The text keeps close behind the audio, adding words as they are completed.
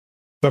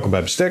Welkom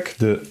bij Bestek,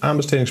 de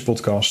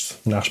aanbestedingspodcast.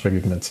 Vandaag spreek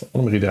ik met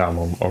Annemarie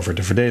Drahmann over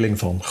de verdeling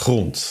van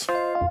grond.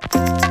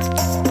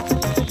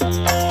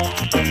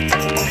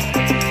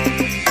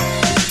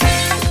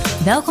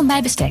 Welkom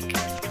bij Bestek,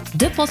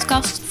 de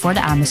podcast voor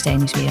de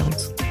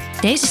aanbestedingswereld.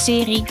 Deze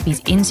serie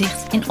biedt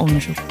inzicht in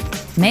onderzoek.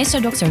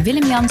 Meester Dr.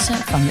 Willem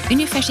van de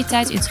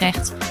Universiteit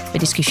Utrecht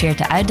bediscussieert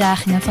de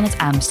uitdagingen van het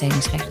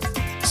aanbestedingsrecht.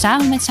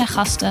 Samen met zijn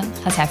gasten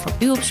gaat hij voor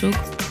u op zoek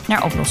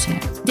naar oplossingen.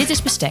 Dit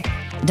is Bestek,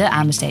 de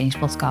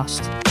aanbestedingspodcast.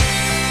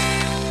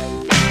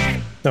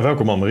 Nou,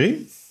 welkom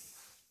Annemarie.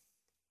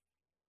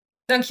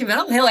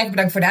 Dankjewel, heel erg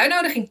bedankt voor de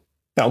uitnodiging.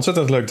 Ja,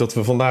 ontzettend leuk dat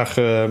we vandaag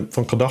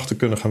van gedachten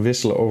kunnen gaan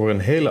wisselen over een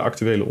hele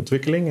actuele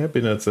ontwikkeling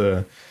binnen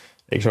het,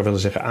 ik zou willen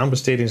zeggen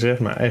aanbestedingsrecht,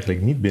 maar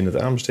eigenlijk niet binnen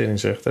het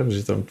aanbestedingsrecht.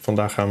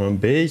 Vandaag gaan we een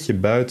beetje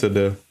buiten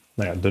de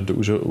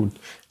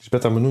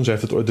Lisbeth Amenoen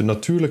heeft het ooit de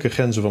natuurlijke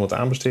grenzen van het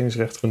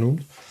aanbestedingsrecht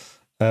genoemd.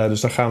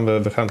 Dus dan gaan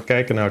we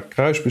kijken naar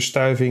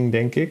kruisbestuiving,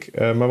 denk ik.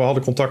 Maar we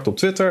hadden contact op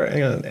Twitter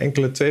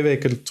enkele 2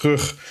 weken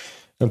terug.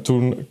 En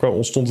toen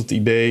ontstond het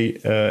idee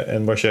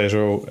en was jij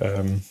zo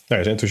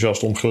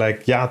enthousiast om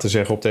gelijk ja te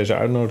zeggen op deze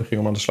uitnodiging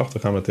om aan de slag te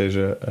gaan met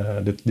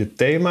dit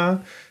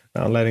thema.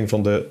 Naar aanleiding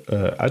van de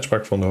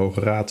uitspraak van de Hoge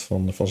Raad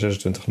van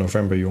 26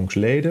 november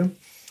jongstleden.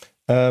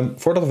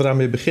 Voordat we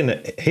daarmee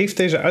beginnen, heeft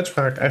deze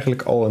uitspraak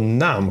eigenlijk al een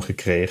naam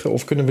gekregen?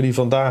 Of kunnen we die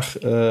vandaag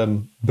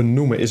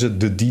benoemen? Is het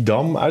de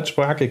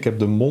Didam-uitspraak? Ik heb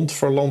de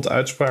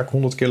Mondverland-uitspraak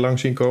 100 keer lang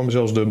zien komen.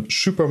 Zelfs de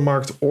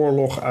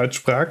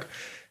supermarktoorlog-uitspraak.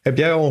 Heb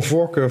jij al een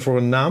voorkeur voor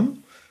een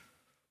naam?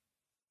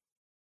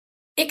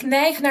 Ik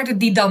neig naar de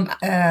Didam,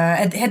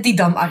 het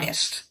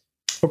Didam-arrest.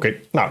 Oké,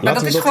 nou maar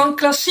dat is gewoon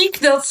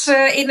klassiek dat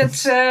in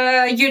het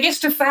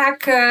juristen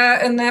vaak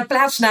een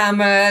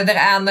plaatsnaam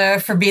eraan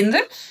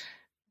verbinden.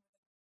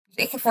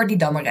 Ik ga voor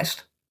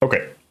Didam-arrest.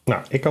 Oké,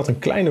 nou, ik had een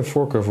kleine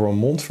voorkeur voor een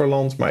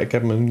Mondverland, maar ik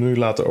heb me nu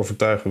laten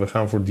overtuigen. We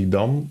gaan voor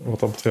Didam. Wat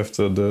dat betreft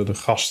de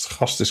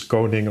gast is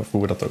koning, of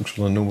hoe we dat ook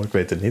zullen noemen, ik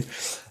weet het niet.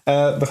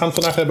 We gaan het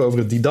vandaag hebben over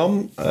het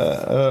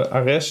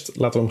Didam-arrest.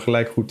 Laten we hem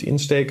gelijk goed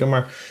insteken.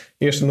 Maar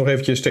eerst nog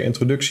eventjes ter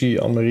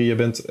introductie. Annemarie, je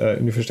bent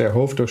universitair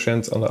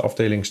hoofddocent aan de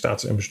afdeling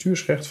Staats- en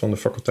Bestuursrecht van de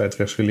faculteit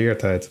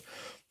Rechtsgeleerdheid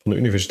van de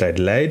Universiteit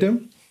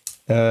Leiden.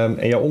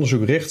 En jouw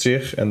onderzoek richt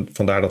zich, en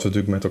vandaar dat we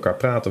natuurlijk met elkaar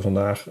praten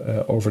vandaag,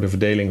 over de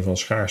verdeling van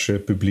schaarse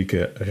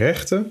publieke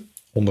rechten.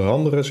 Onder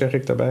andere zeg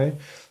ik daarbij,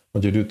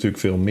 want je doet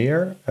natuurlijk veel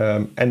meer.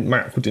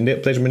 Maar goed,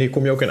 op deze manier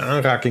kom je ook in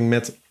aanraking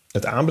met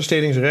het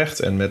aanbestedingsrecht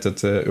en met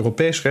het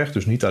Europees recht.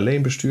 Dus niet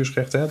alleen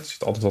bestuursrecht, er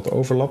zit altijd wat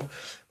overlap.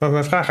 Maar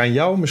mijn vraag aan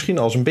jou, misschien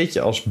als een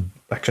beetje als,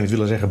 ik zou niet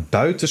willen zeggen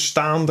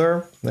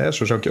buitenstaander.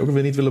 Zo zou ik je ook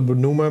weer niet willen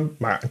benoemen.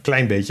 Maar een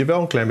klein beetje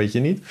wel, een klein beetje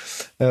niet.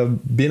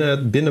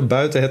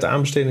 Buiten het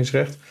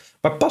aanbestedingsrecht.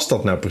 Waar past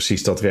dat nou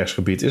precies, dat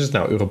rechtsgebied? Is het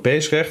nou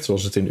Europees recht,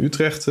 zoals het in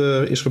Utrecht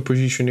is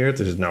gepositioneerd?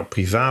 Is het nou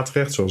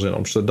privaatrecht, zoals in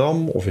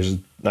Amsterdam? Of is het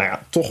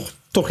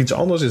toch iets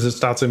anders? Is het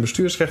staats- en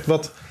bestuursrecht?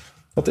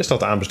 Wat is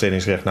dat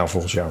aanbestedingsrecht nou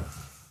volgens jou?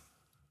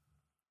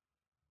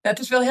 Het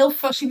is wel heel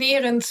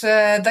fascinerend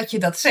dat je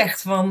dat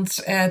zegt.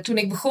 Want toen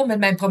ik begon met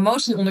mijn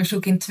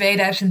promotieonderzoek in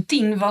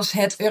 2010... was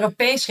het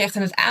Europees recht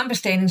en het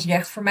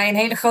aanbestedingsrecht voor mij een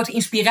hele grote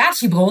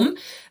inspiratiebron.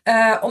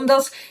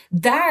 Omdat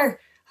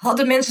daar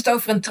hadden mensen het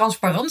over een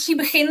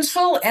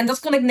transparantiebeginsel. En dat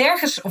kon ik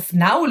nergens of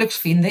nauwelijks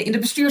vinden in de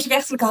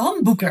bestuursrechtelijke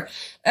handboeken.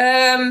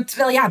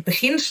 Terwijl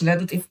beginselen,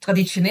 dat is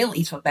traditioneel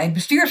iets wat bij het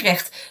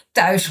bestuursrecht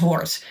thuis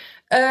hoort.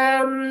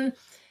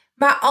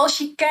 Maar als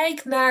je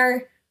kijkt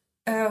naar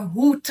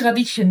hoe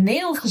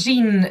traditioneel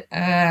gezien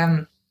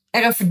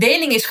er een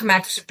verdeling is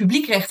gemaakt tussen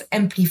publiekrecht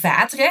en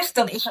privaatrecht,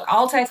 dan is er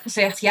altijd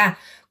gezegd,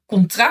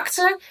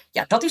 contracten,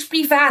 dat is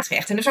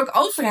privaatrecht. En dus ook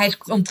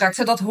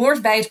overheidscontracten, dat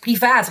hoort bij het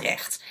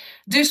privaatrecht.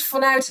 Dus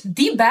vanuit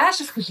die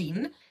basis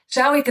gezien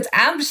zou ik het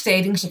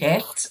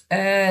aanbestedingsrecht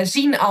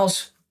zien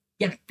als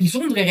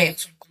bijzondere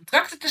regels om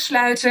contracten te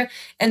sluiten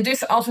en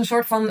dus als een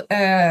soort van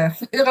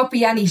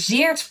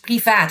geëuropeaniseerd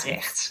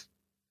privaatrecht.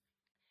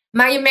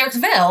 Maar je merkt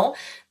wel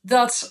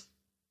dat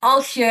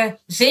als je,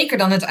 zeker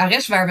dan het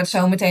arrest waar we het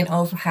zo meteen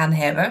over gaan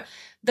hebben,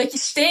 dat je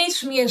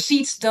steeds meer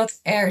ziet dat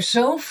er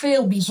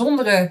zoveel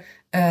bijzondere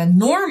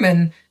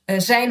normen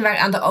zijn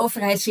waaraan de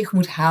overheid zich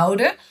moet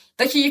houden,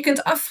 dat je je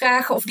kunt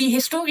afvragen of die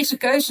historische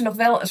keuze nog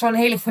wel zo'n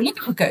hele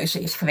gelukkige keuze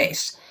is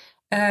geweest.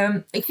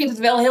 Ik vind het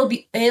wel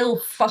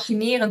heel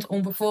fascinerend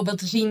om bijvoorbeeld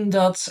te zien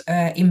dat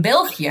in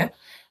België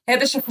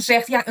hebben ze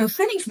gezegd, een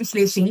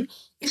gunningsbeslissing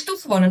is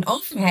toch gewoon een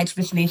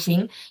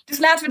overheidsbeslissing. Dus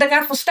laten we de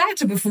Raad van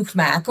State bevoegd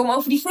maken om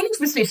over die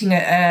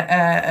gunningsbeslissingen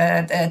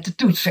te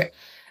toetsen.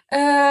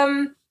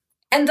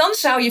 En dan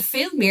zou je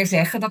veel meer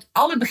zeggen dat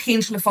alle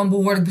beginselen van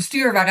behoorlijk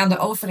bestuur waaraan de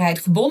overheid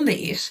gebonden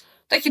is,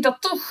 dat je dat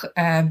toch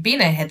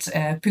binnen het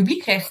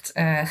publiekrecht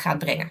gaat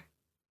brengen.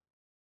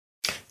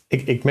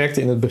 Ik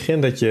merkte in het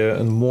begin dat je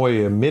een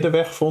mooie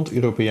middenweg vond,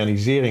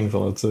 Europeanisering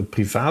van het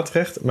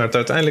privaatrecht, maar het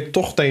uiteindelijk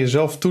toch naar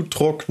jezelf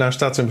toetrok naar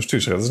staats- en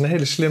bestuursrecht. Dat is een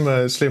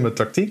hele slimme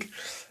tactiek.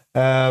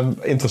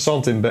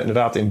 Interessant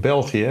inderdaad in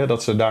België,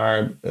 dat ze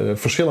daar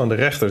verschillende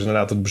rechters,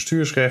 inderdaad het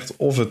bestuursrecht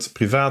of het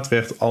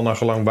privaatrecht, al naar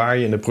gelang waar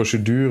je in de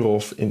procedure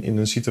of in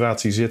een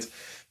situatie zit,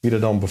 wie er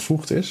dan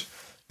bevoegd is.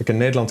 In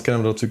Nederland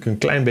kennen we dat natuurlijk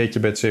een klein beetje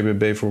bij het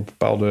CBB voor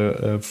bepaalde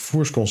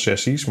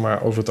vervoersconcessies.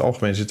 Maar over het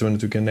algemeen zitten we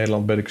natuurlijk in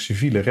Nederland bij de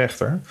civiele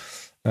rechter.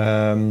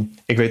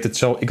 Ik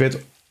weet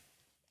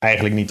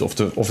eigenlijk niet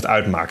of het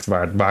uitmaakt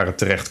waar het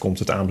terecht komt,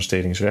 het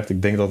aanbestedingsrecht.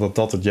 Ik denk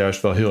dat het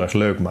juist wel heel erg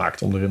leuk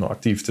maakt om erin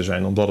actief te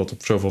zijn. Omdat het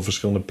op zoveel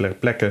verschillende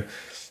plekken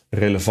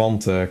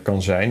relevant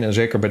kan zijn. En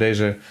zeker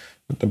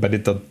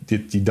bij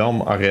dit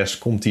Didam-arrest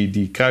komt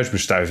die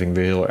kruisbestuiving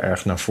weer heel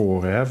erg naar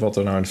voren. Hè? Wat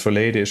er nou in het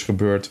verleden is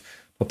gebeurd,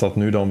 dat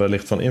nu dan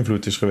wellicht van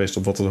invloed is geweest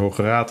op wat de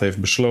Hoge Raad heeft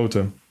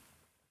besloten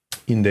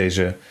in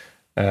deze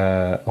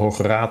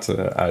Hoge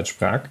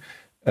Raad-uitspraak.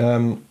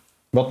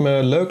 Wat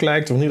me leuk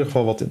lijkt, of in ieder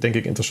geval wat denk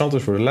ik interessant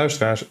is voor de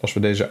luisteraars, als we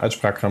deze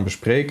uitspraak gaan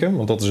bespreken,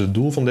 want dat is het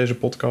doel van deze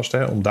podcast,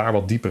 om daar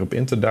wat dieper op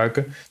in te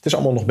duiken. Het is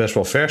allemaal nog best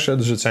wel vers,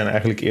 dus het zijn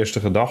eigenlijk eerste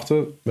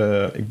gedachten.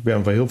 Ik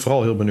ben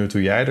vooral heel benieuwd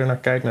hoe jij er naar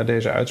kijkt, naar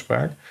deze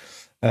uitspraak.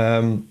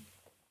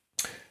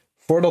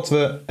 Voordat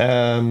we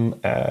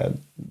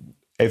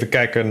even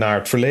kijken naar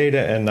het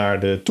verleden en naar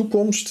de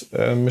toekomst.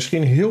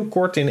 Misschien heel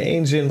kort in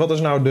één zin. Wat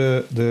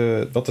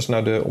is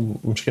nou om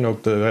misschien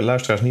ook de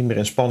luisteraars niet meer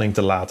in spanning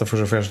te laten, voor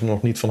zover ze er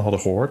nog niet van hadden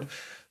gehoord.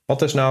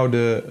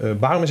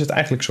 Waarom is het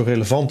eigenlijk zo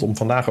relevant om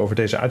vandaag over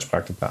deze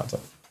uitspraak te praten?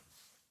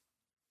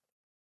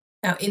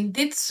 Nou, in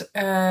dit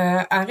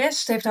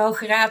arrest heeft de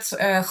Hoge Raad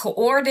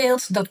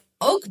geoordeeld dat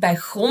ook bij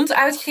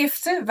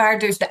gronduitgifte, waar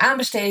dus de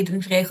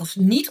aanbestedingsregels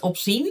niet op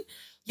zien,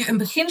 je een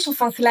beginsel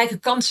van gelijke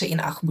kansen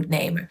in acht moet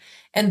nemen.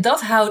 En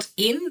dat houdt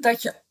in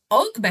dat je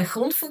ook bij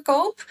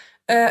grondverkoop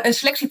een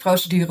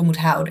selectieprocedure moet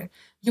houden.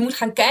 Je moet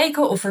gaan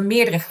kijken of er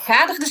meerdere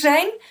gegadigden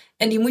zijn.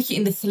 En die moet je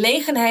in de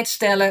gelegenheid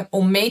stellen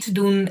om mee te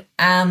doen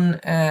aan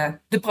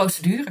de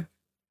procedure.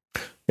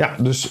 Ja,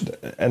 dus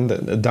en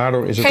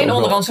daardoor is het geen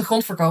onderhandse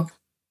grondverkoop.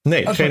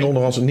 Nee, geen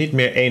onderhands, niet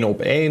meer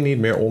 1-op-1, niet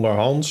meer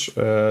onderhands.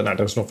 Er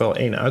is nog wel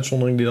één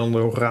uitzondering die dan de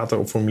Hoge Raad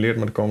erop formuleert,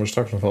 maar daar komen we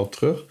straks nog wel op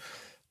terug.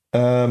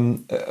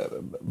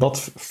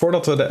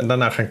 Voordat we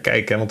daarna gaan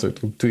kijken, want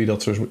toen je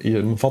dat zo,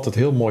 je vat het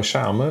heel mooi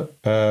samen.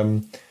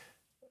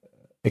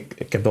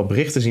 Ik heb wel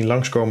berichten zien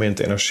langskomen in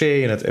het NRC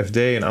en het FD,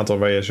 een aantal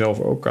waar je zelf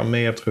ook aan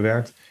mee hebt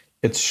gewerkt.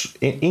 Het is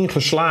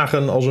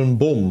ingeslagen als een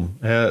bom.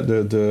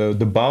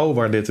 De bouw,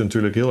 waar dit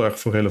natuurlijk heel erg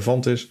voor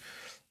relevant is,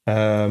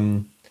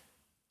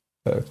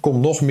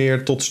 komt nog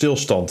meer tot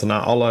stilstand. Na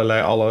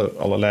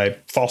allerlei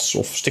gas-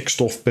 of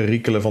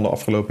stikstofperikelen van de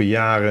afgelopen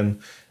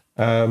jaren.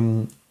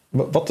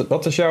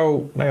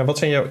 Wat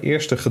zijn jouw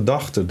eerste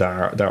gedachten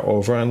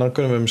daarover? En dan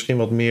kunnen we misschien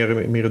wat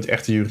meer het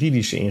echte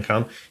juridische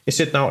ingaan. Is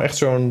dit nou echt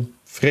zo'n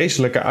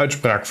vreselijke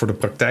uitspraak voor de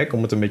praktijk,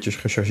 om het een beetje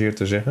gechargeerd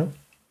te zeggen?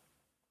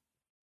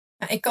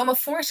 Nou, ik kan me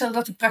voorstellen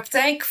dat de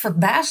praktijk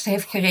verbaasd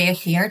heeft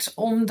gereageerd,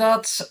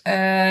 omdat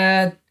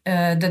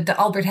de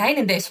Albert Heijn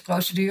in deze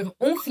procedure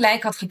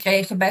ongelijk had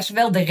gekregen bij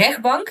zowel de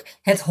rechtbank,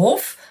 het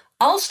Hof,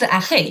 als de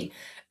AG.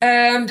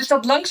 Dus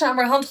dat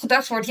langzamerhand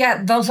gedacht wordt, ja,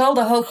 dan zal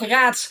de Hoge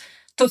Raad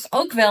toch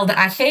ook wel de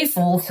AG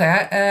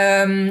volgen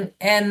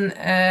en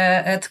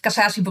het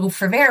cassatieberoep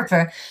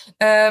verwerpen.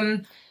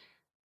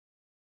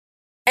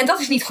 En dat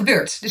is niet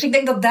gebeurd. Dus ik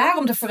denk dat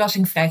daarom de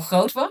verrassing vrij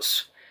groot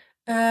was.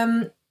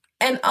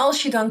 En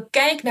als je dan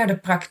kijkt naar de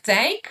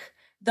praktijk,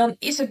 dan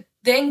is het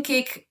denk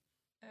ik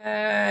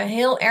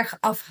heel erg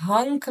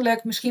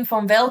afhankelijk misschien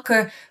van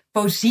welke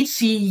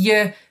positie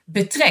je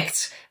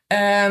betrekt.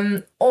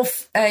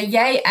 Of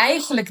jij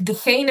eigenlijk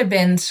degene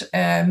bent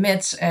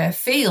met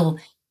veel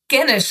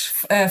kennis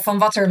van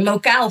wat er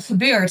lokaal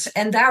gebeurt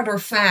en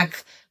daardoor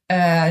vaak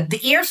de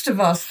eerste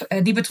was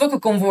die betrokken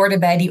kon worden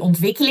bij die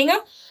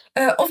ontwikkelingen.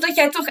 Of dat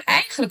jij toch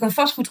eigenlijk een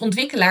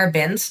vastgoedontwikkelaar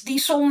bent die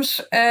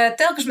soms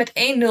telkens met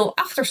 1-0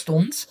 achter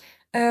stond,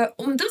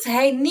 omdat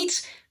hij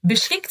niet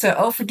beschikte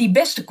over die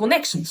beste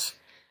connecties.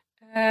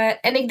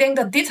 En ik denk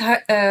dat dit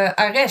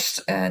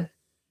arrest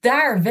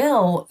daar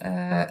wel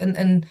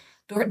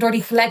door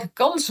die gelijke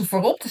kansen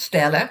voorop te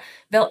stellen,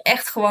 wel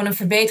echt gewoon een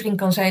verbetering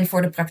kan zijn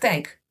voor de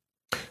praktijk.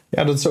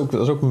 Ja, dat is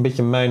ook een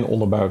beetje mijn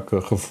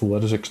onderbuikgevoel.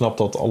 Dus ik snap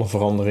dat alle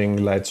verandering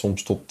leidt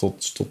soms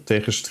tot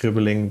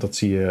tegenstribbeling. Dat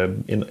zie je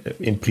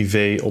in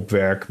privé, op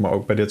werk, maar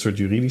ook bij dit soort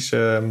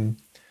juridische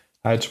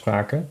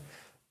uitspraken.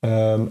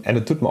 En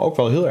het doet me ook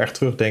wel heel erg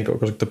terugdenken,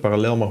 ook als ik de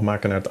parallel mag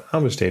maken naar het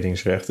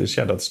aanbestedingsrecht. Dus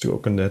ja, dat is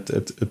natuurlijk ook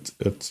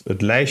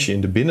het lijstje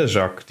in de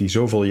binnenzak die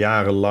zoveel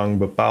jaren lang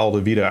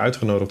bepaalde wie er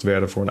uitgenodigd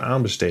werden voor een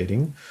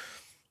aanbesteding.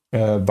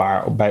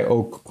 Waarbij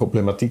ook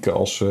problematieken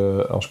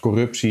als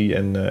corruptie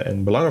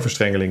en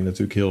belangenverstrengeling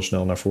natuurlijk heel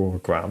snel naar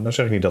voren kwamen. Dan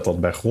zeg ik niet dat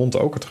dat bij grond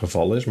ook het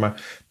geval is,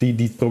 maar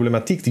die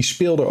problematiek die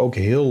speelde ook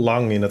heel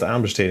lang in het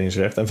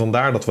aanbestedingsrecht. En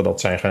vandaar dat we dat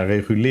zijn gaan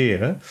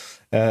reguleren.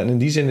 En in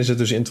die zin is het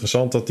dus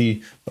interessant dat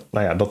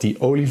die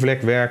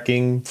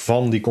olievlekwerking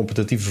van die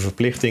competitieve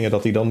verplichtingen,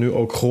 dat die dan nu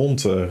ook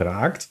grond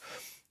raakt.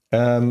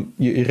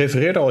 Je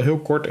refereerde al heel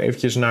kort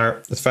eventjes naar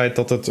het feit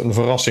dat het een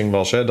verrassing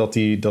was. Hè?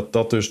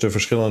 Dat dus de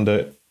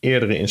verschillende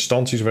eerdere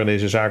instanties waar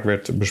deze zaak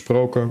werd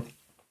besproken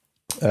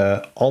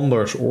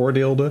anders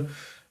oordeelden.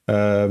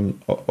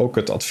 Ook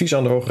het advies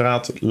aan de Hoge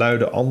Raad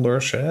luidde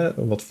anders,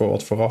 hè,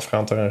 wat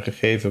voorafgaand daaraan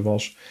gegeven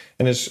was.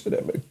 En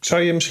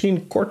zou je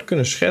misschien kort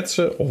kunnen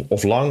schetsen,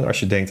 of lang, als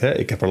je denkt, hè,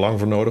 ik heb er lang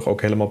voor nodig,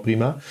 ook helemaal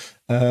prima.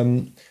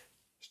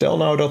 Stel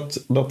nou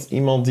dat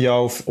iemand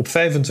jou op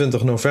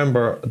 25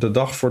 november, de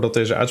dag voordat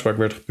deze uitspraak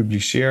werd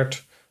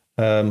gepubliceerd,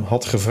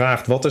 had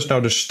gevraagd: wat is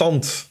nou de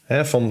stand,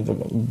 hè,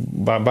 van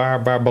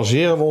waar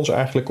baseren we ons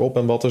eigenlijk op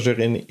en wat is er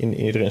in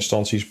eerdere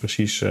instanties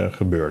precies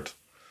gebeurd?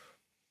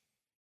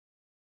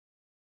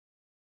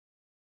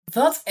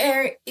 Wat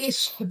er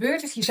is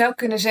gebeurd is, je zou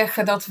kunnen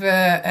zeggen dat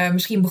we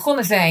misschien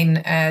begonnen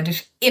zijn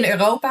dus in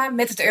Europa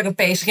met het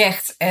Europees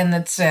recht en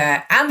het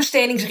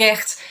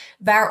aanbestedingsrecht,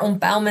 waar op een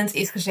bepaald moment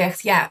is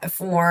gezegd, ja,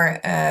 voor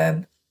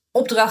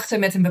opdrachten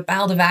met een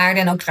bepaalde waarde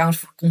en ook trouwens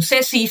voor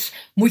concessies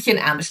moet je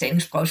een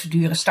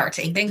aanbestedingsprocedure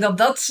starten. Ik denk dat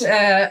dat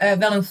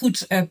wel een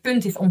goed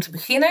punt is om te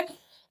beginnen.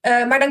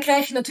 Maar dan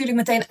krijg je natuurlijk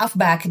meteen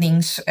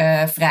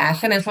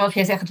afbakeningsvragen. En zoals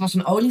jij zegt, het was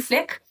een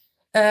olievlek.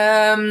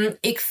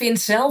 Ik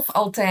vind zelf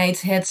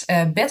altijd het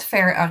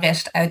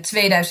Betfair-arrest uit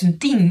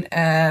 2010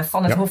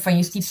 van het Hof van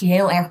Justitie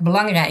heel erg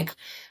belangrijk.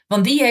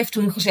 Want die heeft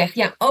toen gezegd,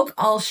 ja, ook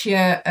als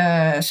je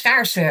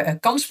schaarse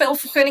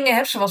kansspelvergunningen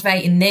hebt, zoals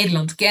wij in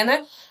Nederland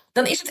kennen,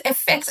 dan is het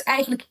effect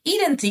eigenlijk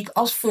identiek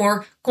als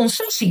voor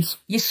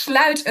concessies. Je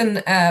sluit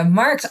een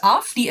markt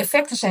af, die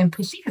effecten zijn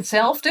precies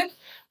hetzelfde.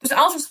 Dus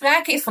als er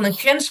sprake is van een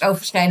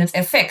grensoverschrijdend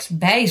effect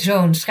bij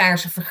zo'n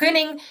schaarse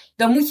vergunning,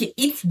 dan moet je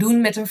iets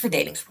doen met een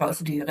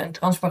verdelingsprocedure, een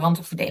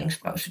transparante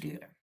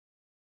verdelingsprocedure.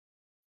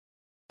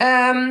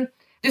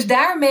 Dus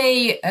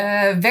daarmee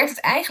werd het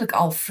eigenlijk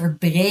al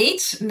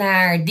verbreed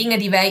naar dingen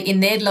die wij in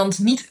Nederland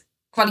niet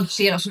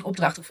kwalificeren als een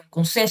opdracht of een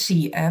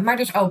concessie, maar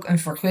dus ook een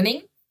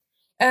vergunning.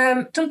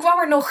 Toen kwam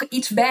er nog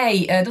iets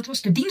bij, dat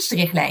was de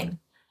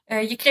dienstenrichtlijn.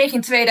 Je kreeg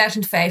in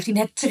 2015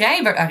 het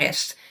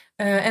Treiber-arrest.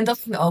 En dat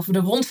ging over de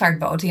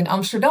rondvaartboten in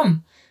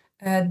Amsterdam.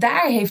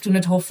 Daar heeft toen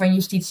het Hof van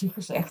Justitie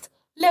gezegd,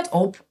 let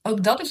op,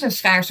 ook dat is een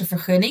schaarse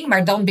vergunning,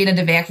 maar dan binnen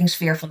de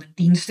werkingssfeer van de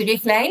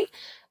dienstenrichtlijn.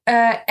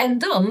 En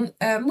dan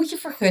moet je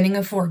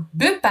vergunningen voor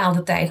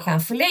bepaalde tijd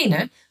gaan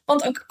verlenen,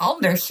 want ook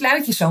anders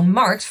sluit je zo'n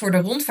markt voor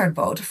de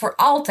rondvaartboten voor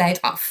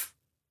altijd af.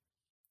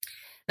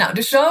 Nou,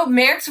 dus zo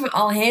merkten we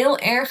al heel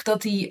erg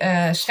dat die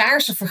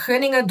schaarse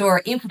vergunningen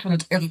door invloed van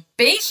het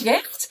Europees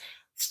recht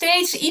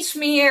steeds iets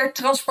meer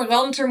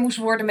transparanter moest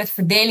worden met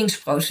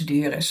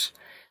verdelingsprocedures.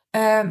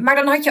 Maar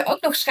dan had je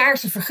ook nog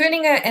schaarse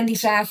vergunningen en die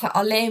zagen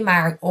alleen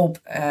maar op,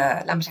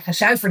 laten we zeggen,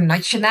 zuiver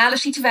nationale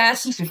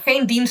situaties. Dus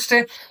geen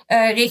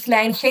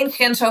dienstenrichtlijn, geen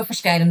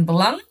grensoverschrijdend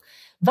belang.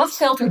 Wat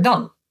geldt er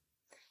dan?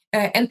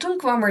 En toen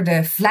kwam er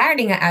de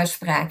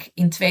Vlaardingen-uitspraak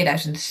in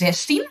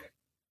 2016.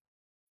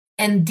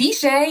 En die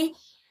zei,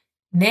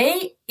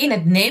 nee,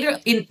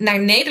 naar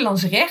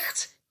Nederlands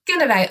recht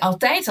kennen wij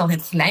altijd al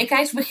het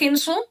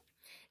gelijkheidsbeginsel.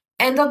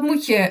 En dat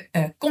moet je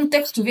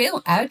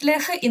contextueel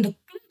uitleggen. In de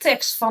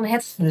context van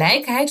het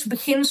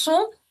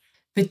gelijkheidsbeginsel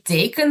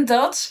betekent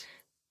dat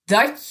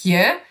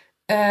je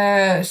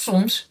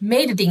soms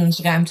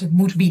mededingingsruimte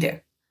moet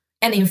bieden.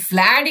 En in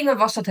Vlaardingen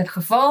was dat het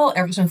geval.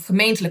 Er was een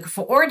gemeentelijke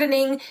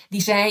verordening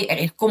die zei,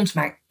 er komt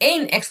maar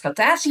 1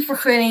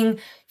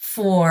 exploitatievergunning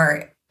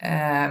voor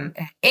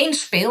 1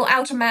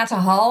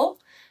 speelautomatenhal.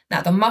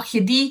 Nou, dan mag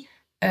je die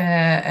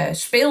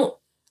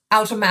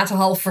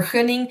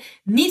speelautomatenhalvergunning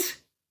niet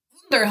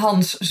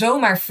onderhands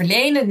zomaar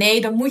verlenen.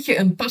 Nee, dan moet je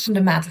een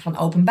passende mate van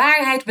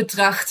openbaarheid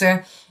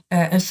betrachten.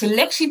 Een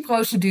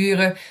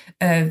selectieprocedure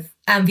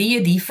aan wie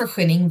je die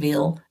vergunning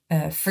wil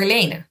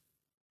verlenen.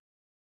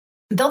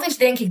 Dat is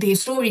denk ik de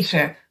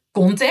historische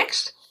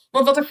context.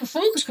 Want wat er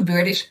vervolgens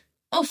gebeurde is,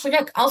 oh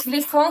verrek, als we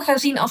dit gewoon gaan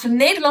zien als een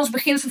Nederlands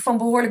beginsel van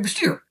behoorlijk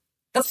bestuur.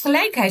 Dat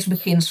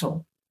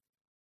gelijkheidsbeginsel.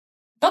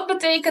 Wat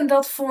betekent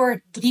dat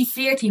voor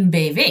 314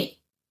 BW?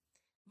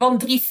 Want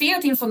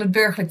 314 van het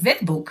Burgerlijk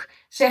Wetboek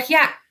zegt,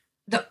 ja,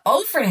 de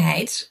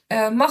overheid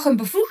mag een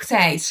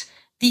bevoegdheid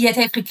die het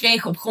heeft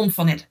gekregen op grond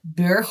van het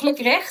burgerlijk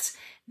recht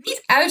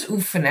niet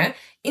uitoefenen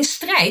in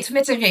strijd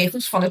met de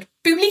regels van het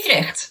publiek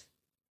recht.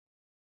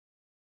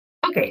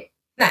 Oké,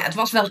 nou het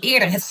was wel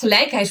eerder, het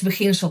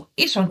gelijkheidsbeginsel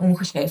is zo'n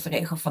ongeschreven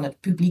regel van het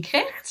publiek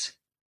recht.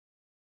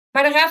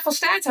 Maar de Raad van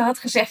State had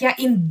gezegd, ja,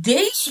 in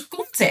deze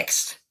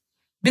context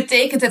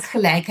betekent het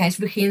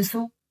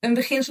gelijkheidsbeginsel een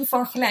beginsel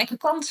van gelijke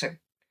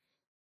kansen.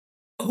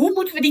 Hoe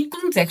moeten we die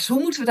context,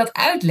 hoe moeten we dat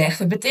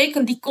uitleggen?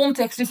 Betekent die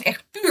context dus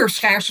echt puur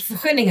schaarse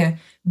vergunningen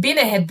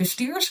binnen het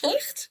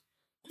bestuursrecht?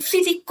 Of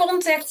ziet die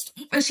context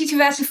op een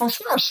situatie van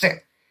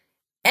schaarste?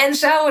 En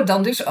zou het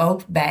dan dus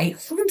ook bij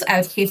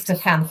gronduitgifte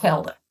gaan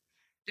gelden?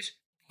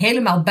 Dus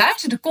helemaal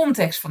buiten de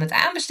context van het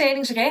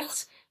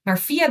aanbestedingsrecht, maar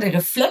via de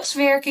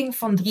reflexwerking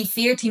van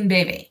 314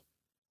 BW.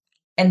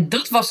 En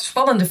dat was de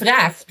spannende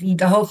vraag die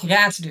de Hoge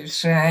Raad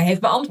dus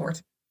heeft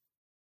beantwoord.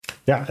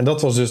 Ja, en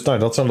dat was dus, nou,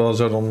 dat zou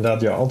dan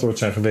inderdaad jouw antwoord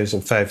zijn geweest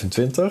op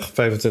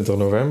 25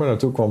 november.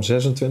 Naartoe kwam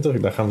 26.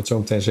 Daar gaan we het zo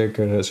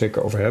meteen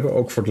zeker over hebben.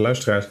 Ook voor de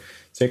luisteraars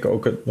zeker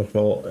ook nog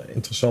wel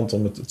interessant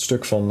om het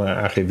stuk van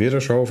A.G.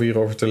 Widdershoven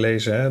hierover te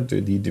lezen. Hè?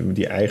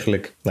 Die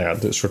eigenlijk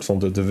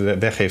de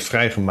weg heeft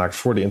vrijgemaakt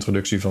voor de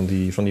introductie van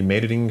die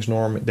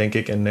mededingingsnorm, denk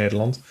ik, in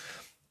Nederland.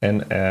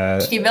 En,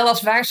 misschien wel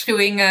als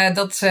waarschuwing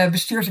dat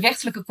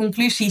bestuursrechtelijke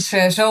conclusies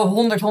zo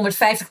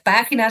 150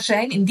 pagina's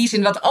zijn. In die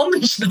zin wat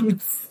anders dan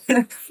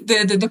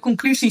de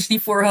conclusies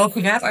die voor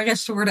Hoge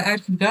Raadarresten worden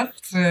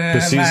uitgebracht.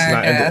 Precies.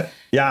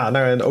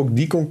 En ook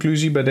die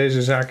conclusie bij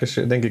deze zaak is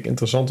denk ik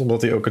interessant,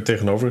 omdat hij ook het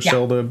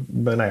tegenovergestelde,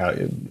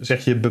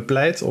 zeg je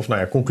bepleit of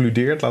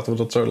concludeert, laten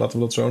we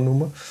dat zo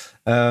noemen.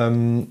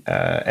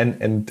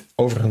 En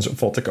overigens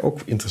wat ik ook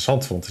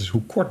interessant vond, is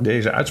hoe kort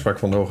deze uitspraak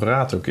van de Hoge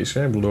Raad ook is.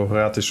 Hè? Ik bedoel, de Hoge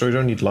Raad is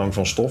sowieso niet lang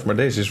van stof, maar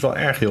deze is wel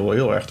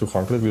heel erg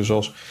toegankelijk. Dus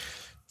als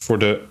voor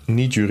de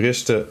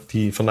niet-juristen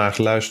die vandaag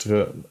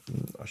luisteren,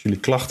 als jullie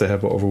klachten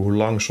hebben over hoe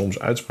lang soms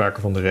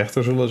uitspraken van de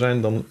rechter zullen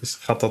zijn, dan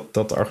gaat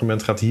dat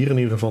argument gaat hier in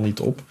ieder geval niet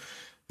op.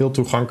 Heel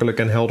toegankelijk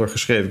en helder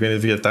geschreven. Ik weet niet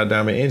of je het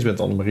daarmee eens bent,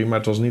 Annemarie, maar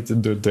het was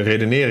niet, de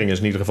redenering is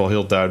in ieder geval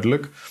heel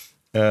duidelijk.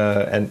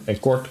 En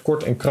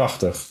kort en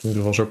krachtig. In ieder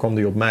geval, zo kwam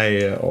die op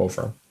mij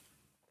over.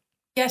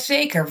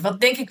 Jazeker. Wat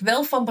denk ik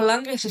wel van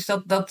belang is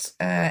dat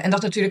en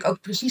dat natuurlijk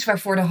ook precies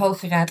waarvoor de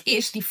Hoge Raad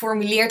is, die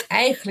formuleert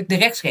eigenlijk de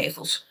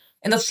rechtsregels.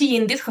 En dat zie je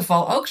in dit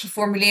geval ook. Ze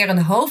formuleren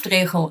een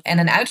hoofdregel en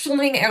een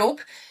uitzondering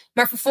erop.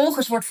 Maar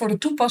vervolgens wordt voor de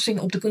toepassing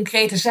op de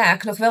concrete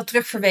zaak nog wel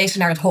terugverwezen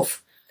naar het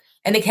Hof.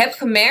 En ik heb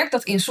gemerkt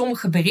dat in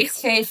sommige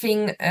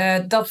berichtgeving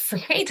dat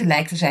vergeten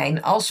lijkt te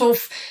zijn.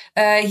 Alsof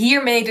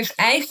hiermee dus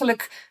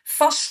eigenlijk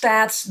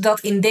vaststaat dat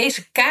in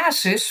deze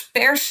casus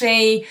per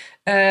se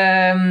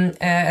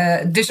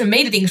dus een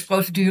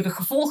mededingingsprocedure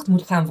gevolgd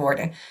moet gaan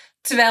worden.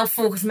 Terwijl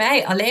volgens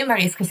mij alleen maar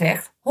is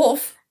gezegd,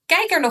 Hof,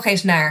 kijk er nog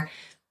eens naar.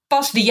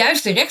 Pas de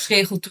juiste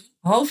rechtsregel toe,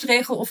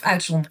 hoofdregel of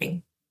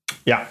uitzondering.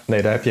 Ja,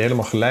 nee, daar heb je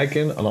helemaal gelijk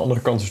in. Aan de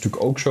andere kant is het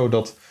natuurlijk ook zo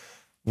dat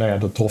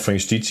het Hof van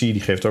Justitie,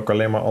 die geeft ook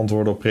alleen maar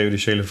antwoorden op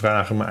prejudiciële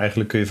vragen, maar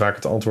eigenlijk kun je vaak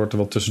het antwoord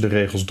wel tussen de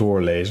regels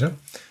doorlezen.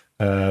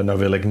 Nou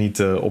wil ik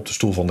niet op de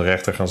stoel van de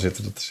rechter gaan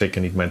zitten, dat is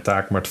zeker niet mijn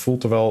taak, maar het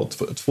voelt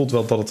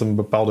wel dat het een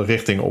bepaalde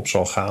richting op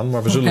zal gaan.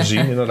 Maar we zullen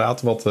zien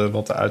inderdaad wat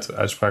de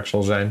uitspraak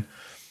zal zijn.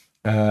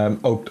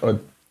 Ook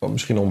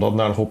misschien om dat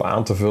nog op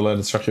aan te vullen,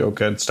 dat zag je ook,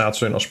 het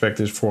staatssteun-aspect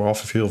is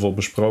vooraf heel veel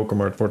besproken,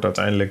 maar het wordt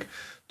uiteindelijk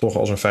toch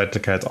als een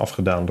feitelijkheid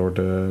afgedaan door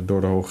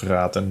de Hoge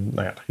Raad. En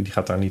die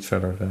gaat daar niet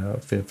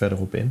verder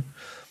op in.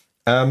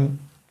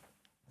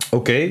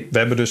 Oké, we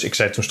hebben dus, ik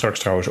zei toen straks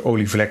trouwens,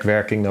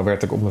 olievlekwerking. Nou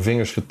werd ik op mijn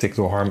vingers getikt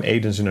door Harm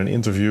Edens in een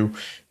interview.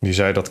 Die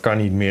zei dat kan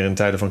niet meer in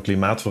tijden van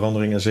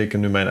klimaatverandering. En zeker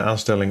nu mijn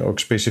aanstelling ook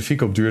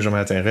specifiek op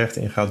duurzaamheid en recht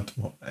ingaat,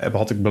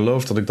 had ik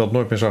beloofd dat ik dat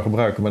nooit meer zou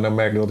gebruiken. Maar dan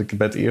merk ik dat ik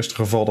bij het eerste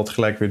geval dat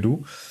gelijk weer doe.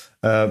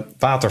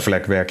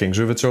 Watervlekwerking,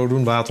 zullen we het zo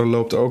doen? Water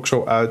loopt ook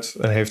zo uit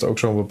en heeft ook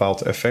zo'n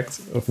bepaald effect.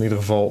 Of in ieder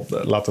geval,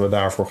 laten we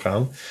daarvoor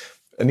gaan.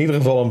 In ieder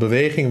geval een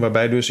beweging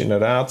waarbij dus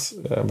inderdaad,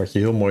 wat je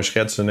heel mooi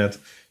schetste net,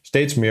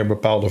 steeds meer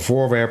bepaalde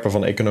voorwerpen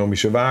van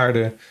economische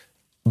waarde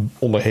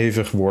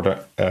onderhevig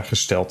worden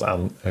gesteld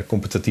aan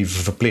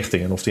competitieve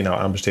verplichtingen. Of die nou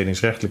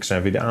aanbestedingsrechtelijk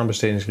zijn via de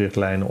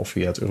aanbestedingsrichtlijnen, of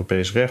via het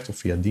Europees recht, of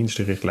via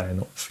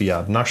dienstenrichtlijnen, of via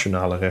het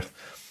nationale recht.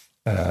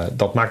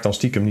 Dat maakt dan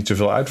stiekem niet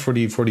zoveel uit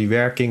voor die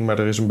werking, maar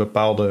er is een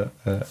bepaalde,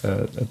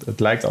 het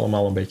lijkt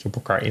allemaal een beetje op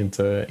elkaar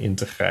in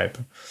te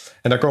grijpen.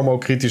 En daar komen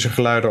ook kritische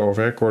geluiden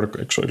over. Hè.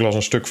 Ik las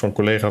een stuk van een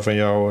collega van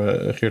jou,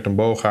 Geert en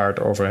Boogaard,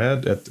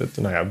 over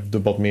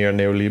de wat meer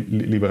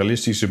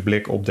neoliberalistische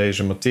blik op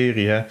deze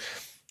materie. Hè.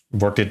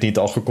 Wordt dit niet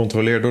al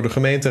gecontroleerd door de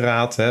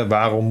gemeenteraad? Hè?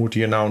 Waarom moet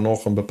hier nou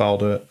nog een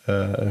bepaalde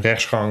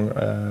rechtsgang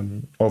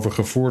over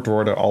gevoerd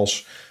worden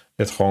als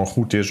het gewoon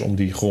goed is om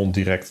die grond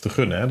direct te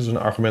gunnen? Hè? Dat is een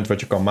argument wat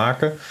je kan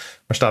maken,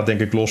 maar staat denk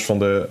ik los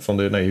van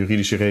de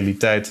juridische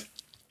realiteit,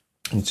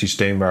 het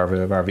systeem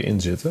waar we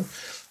in zitten.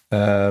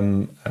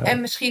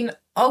 En misschien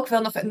ook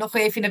wel nog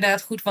even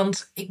inderdaad goed,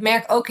 want ik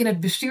merk ook in het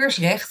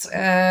bestuursrecht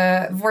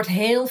wordt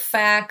heel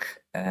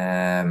vaak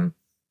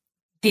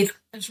dit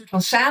een soort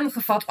van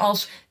samengevat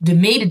als de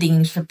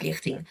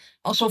mededingingsverplichting.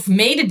 Alsof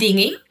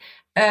mededinging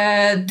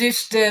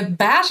dus de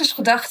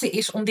basisgedachte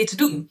is om dit te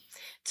doen.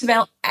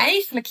 Terwijl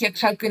eigenlijk je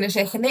zou kunnen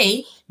zeggen,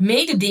 nee,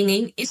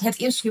 mededinging is het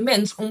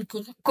instrument om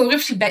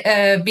corruptie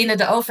binnen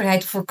de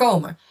overheid te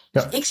voorkomen.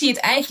 Ja. Dus ik zie het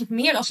eigenlijk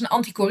meer als een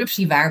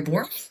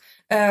anticorruptiewaarborg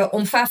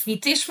om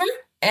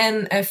favoritisme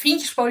en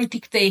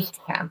vriendjespolitiek tegen te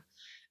gaan.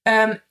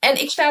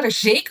 En ik sta er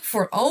zeker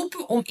voor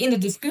open om in de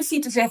discussie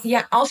te zeggen,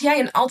 ja, als jij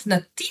een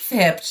alternatief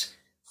hebt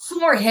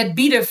voor het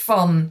bieden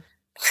van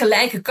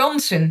gelijke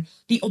kansen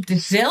die op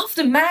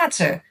dezelfde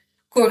mate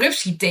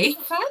corruptie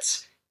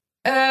tegengaat,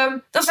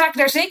 dan sta ik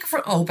daar zeker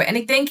voor open. En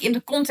ik denk in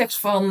de context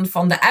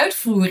van de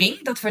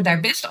uitvoering dat we daar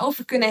best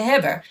over kunnen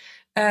hebben.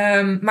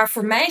 Maar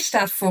voor mij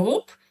staat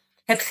voorop,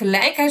 het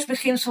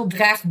gelijkheidsbeginsel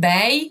draagt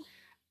bij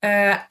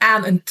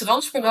aan een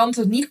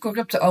transparante, niet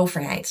corrupte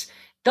overheid.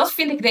 Dat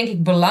vind ik denk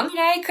ik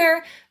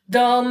belangrijker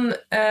dan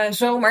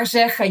zomaar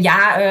zeggen,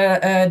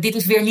 dit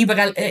is weer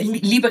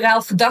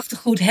liberaal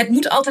gedachtegoed. Het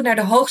moet altijd naar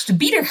de hoogste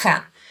bieder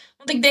gaan.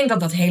 Want ik denk dat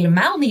dat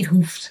helemaal niet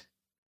hoeft.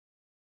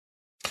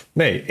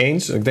 Nee,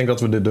 eens. Ik denk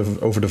dat we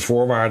over de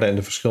voorwaarden en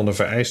de verschillende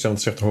vereisten,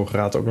 want zegt de Hoge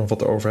Raad ook nog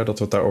wat over, dat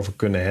we het daarover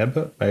kunnen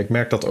hebben. Maar ik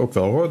merk dat ook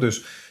wel hoor. Dus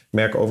ik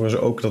merk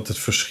overigens ook dat het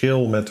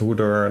verschil met hoe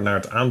er naar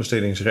het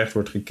aanbestedingsrecht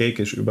wordt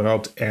gekeken is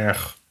überhaupt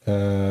erg.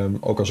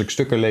 Ook als ik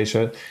stukken lees,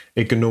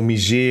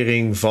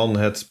 economisering van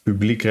het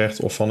publiekrecht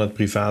of van het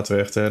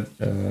privaatrecht. Dat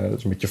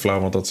is een beetje flauw,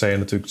 want dat zei je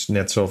natuurlijk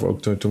net zelf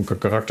ook toen ik een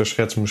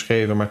karakterschets moest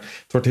geven. Maar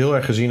het wordt heel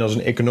erg gezien als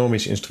een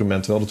economisch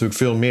instrument, terwijl er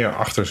natuurlijk veel meer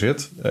achter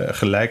zit.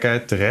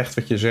 Gelijkheid, terecht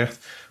wat je zegt.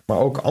 Maar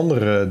ook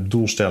andere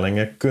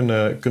doelstellingen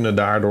kunnen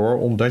daardoor,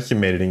 omdat je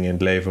mededingen in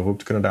het leven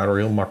roept, kunnen daardoor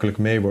heel makkelijk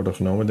mee worden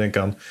genomen. Denk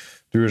aan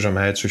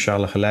duurzaamheid,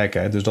 sociale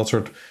gelijkheid. Dus dat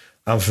soort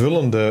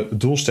aanvullende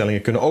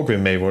doelstellingen kunnen ook weer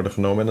mee worden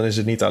genomen. En dan is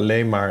het niet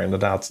alleen maar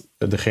inderdaad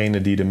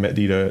degene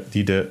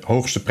die de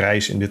hoogste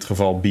prijs in dit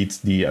geval biedt,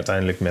 die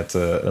uiteindelijk met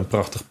een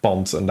prachtig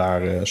pand en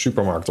daar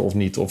supermarkten of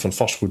niet, of een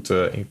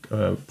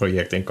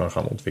vastgoedproject in kan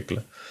gaan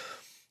ontwikkelen.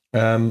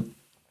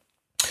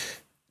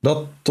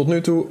 Dat tot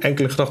nu toe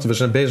enkele gedachten. We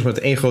zijn bezig met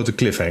één grote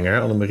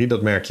cliffhanger, Annemarie,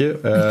 dat merk je.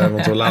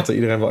 Want we laten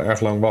iedereen wel erg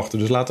lang wachten.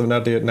 Dus laten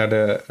we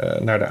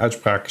naar de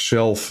uitspraak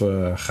zelf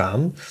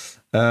gaan.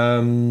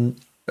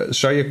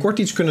 Zou je kort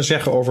iets kunnen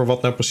zeggen over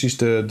wat nou precies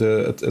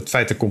het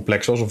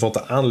feitencomplex was, of wat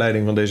de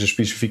aanleiding van deze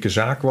specifieke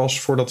zaak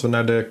was, voordat we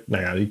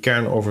naar die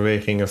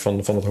kernoverwegingen van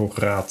het Hoge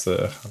Raad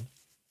gaan?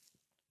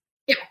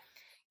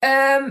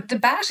 De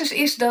basis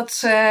is dat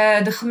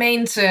de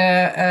gemeente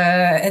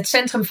het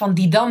centrum van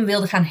Didam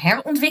wilde gaan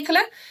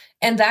herontwikkelen.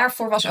 En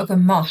daarvoor was ook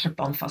een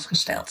masterplan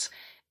vastgesteld.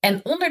 En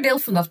onderdeel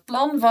van dat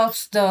plan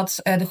was dat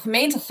de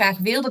gemeente graag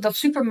wilde dat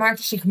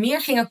supermarkten zich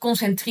meer gingen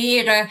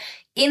concentreren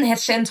in het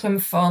centrum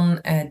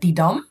van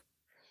Didam.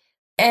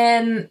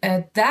 En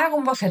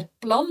daarom was het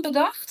plan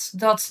bedacht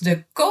dat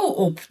de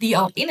co-op die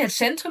al in het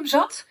centrum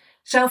zat,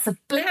 zou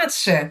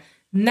verplaatsen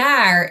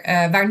naar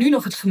waar nu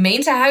nog het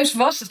gemeentehuis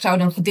was. Dat zou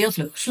dan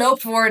gedeeltelijk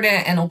gesloopt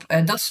worden en op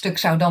dat stuk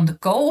zou dan de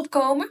co-op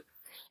komen.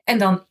 En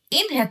dan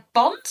in het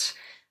pand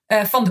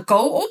van de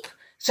co-op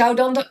zou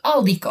dan de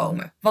Aldi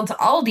komen. Want de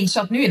Aldi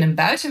zat nu in een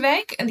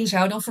buitenwijk en die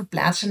zou dan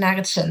verplaatsen naar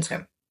het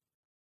centrum.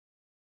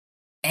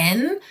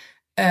 En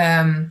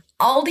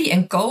Aldi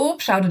en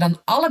co-op zouden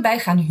dan allebei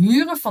gaan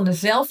huren van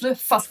dezelfde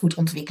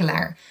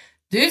vastgoedontwikkelaar.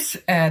 Dus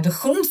de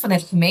grond van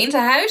het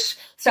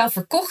gemeentehuis zou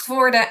verkocht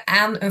worden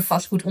aan een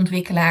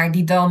vastgoedontwikkelaar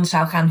die dan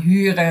zou gaan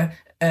huren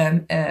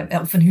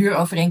of een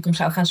huurovereenkomst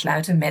zou gaan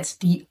sluiten met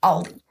die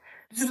Aldi.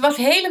 Dus het was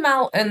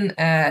helemaal een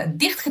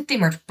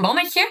dichtgetimmerd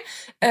plannetje.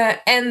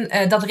 En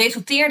dat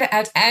resulteerde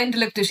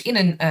uiteindelijk dus in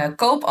een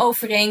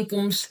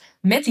koopovereenkomst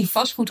met die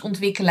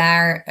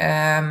vastgoedontwikkelaar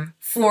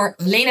voor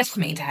alleen het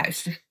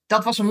gemeentehuis. Dus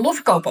dat was een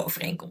losse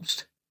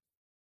koopovereenkomst.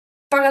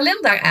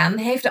 Parallel daaraan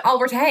heeft de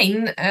Albert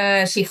Heijn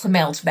zich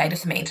gemeld bij de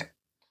gemeente.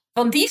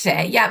 Want die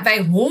zei, ja,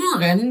 wij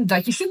horen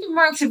dat je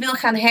supermarkten wil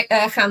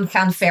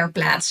gaan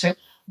verplaatsen.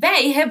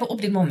 Wij hebben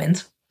op dit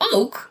moment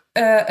ook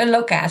een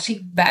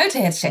locatie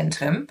buiten het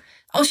centrum.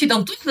 Als je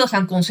dan toch wil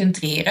gaan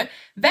concentreren,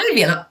 wij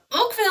willen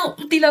ook wel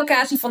op die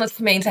locatie van het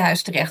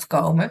gemeentehuis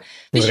terechtkomen.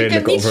 Dus een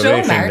redelijke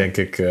overweging, denk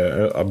ik.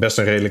 Best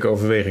een redelijke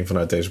overweging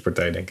vanuit deze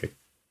partij, denk ik.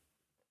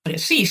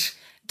 Precies.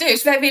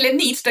 Dus wij willen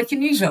niet dat je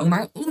nu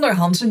zomaar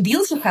onderhands een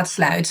dealtje gaat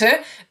sluiten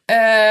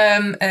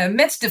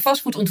met de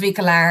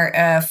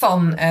vastgoedontwikkelaar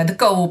van de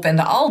co-op en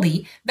de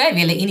Aldi. Wij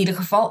willen in ieder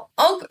geval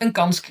ook een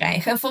kans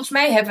krijgen. En volgens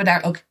mij hebben we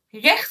daar ook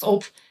recht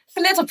op,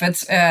 gelet op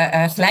het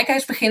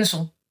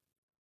gelijkheidsbeginsel.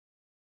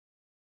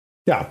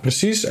 Ja,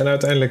 precies. En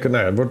uiteindelijk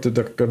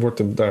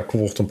daar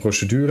volgt een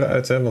procedure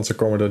uit. Hè? Want ze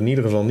komen er in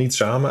ieder geval niet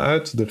samen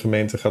uit. De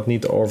gemeente gaat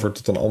niet over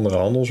tot een andere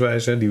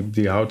handelswijze.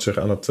 Die houdt zich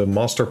aan het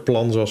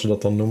masterplan, zoals ze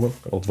dat dan noemen.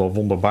 Altijd wel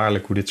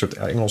wonderbaarlijk hoe dit soort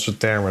Engelse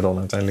termen dan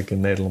uiteindelijk in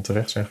Nederland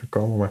terecht zijn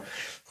gekomen. Maar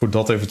goed,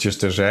 dat eventjes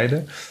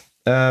terzijde.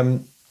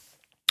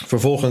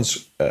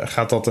 Vervolgens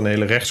gaat dat een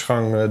hele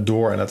rechtsgang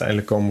door. En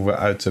uiteindelijk komen we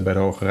uit bij de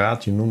Hoge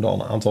Raad. Je noemde al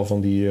een aantal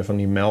van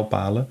die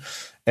mijlpalen.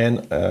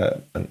 En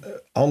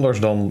anders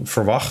dan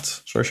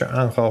verwacht, zoals je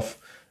aangaf,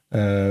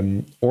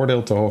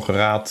 oordeelt de Hoge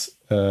Raad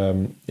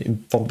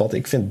van wat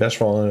ik vind best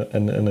wel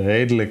een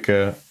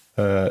redelijke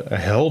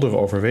heldere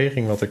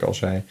overweging, wat ik al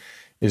zei,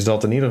 is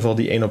dat in ieder geval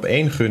die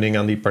 1-op-1 gunning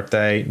aan die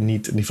partij,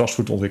 niet, die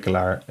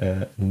vastgoedontwikkelaar,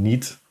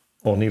 niet,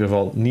 of in ieder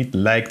geval niet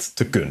lijkt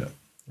te kunnen.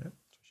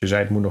 Zoals je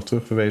zei, het moet nog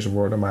terugverwezen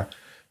worden, maar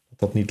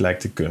dat niet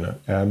lijkt te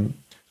kunnen.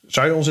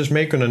 Zou je ons eens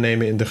mee kunnen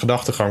nemen in de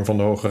gedachtegang van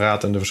de Hoge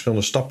Raad en de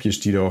verschillende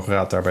stapjes die de Hoge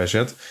Raad daarbij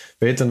zet,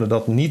 wetende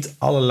dat niet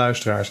alle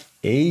luisteraars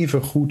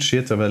even goed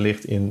zitten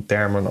wellicht in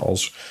termen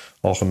als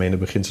algemene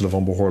beginselen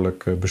van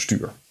behoorlijk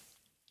bestuur.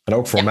 En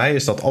ook voor mij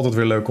is dat altijd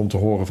weer leuk om te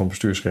horen van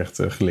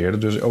bestuursrechtgeleerden,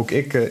 dus ook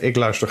ik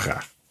luister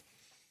graag.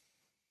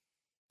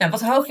 Nou, wat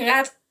de Hoge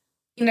Raad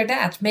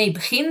inderdaad mee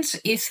begint,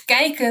 is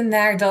kijken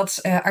naar dat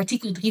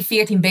artikel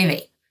 314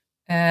 BW.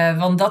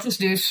 Want dat is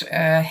dus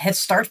het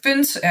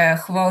startpunt.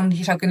 Gewoon,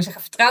 je zou kunnen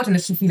zeggen, vertrouwd in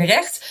het civiele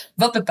recht.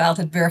 Wat bepaalt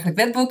het burgerlijk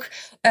wetboek?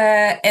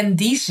 En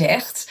die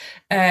zegt,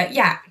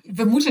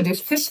 we moeten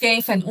dus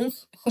geschreven en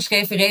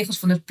ongeschreven regels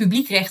van het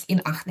publiekrecht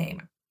in acht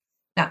nemen.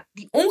 Nou,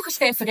 die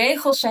ongeschreven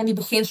regels zijn die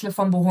beginselen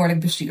van behoorlijk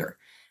bestuur.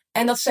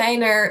 En dat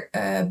zijn er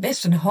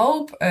best een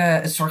hoop.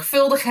 Het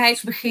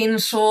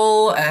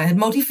zorgvuldigheidsbeginsel, het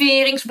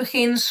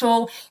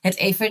motiveringsbeginsel, het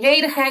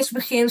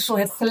evenredigheidsbeginsel,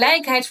 het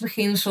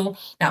gelijkheidsbeginsel.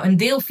 Nou, een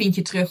deel vind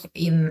je terug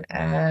in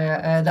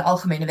de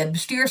Algemene Wet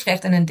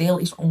Bestuursrecht en een deel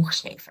is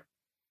ongeschreven.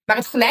 Maar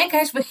het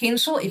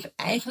gelijkheidsbeginsel is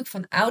eigenlijk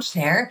van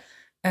oudsher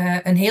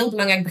een heel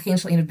belangrijk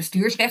beginsel in het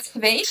bestuursrecht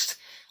geweest.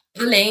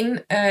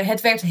 Alleen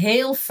het werd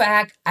heel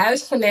vaak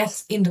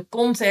uitgelegd in de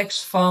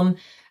context van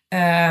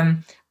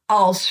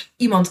als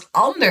iemand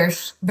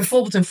anders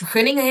bijvoorbeeld een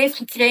vergunning heeft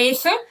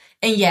gekregen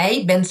en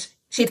jij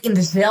zit in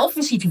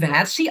dezelfde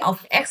situatie, als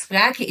er echt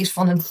sprake is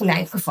van een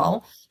gelijk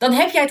geval, dan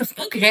heb jij toch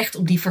ook recht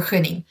op die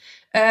vergunning.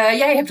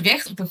 Jij hebt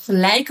recht op een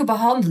gelijke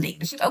behandeling.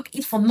 Er zit ook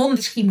iets van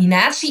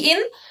non-discriminatie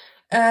in.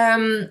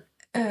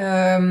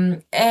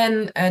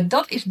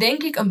 Dat is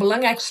denk ik een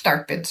belangrijk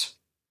startpunt.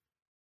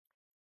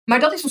 Maar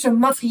dat is dus een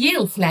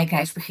materieel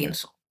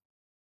gelijkheidsbeginsel.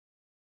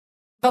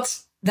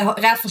 Wat de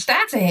Raad van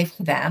State heeft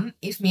gedaan,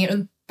 is meer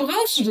een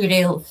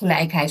procedureel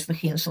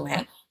gelijkheidsbeginsel.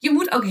 Hè? Je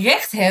moet ook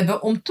recht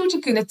hebben om toe te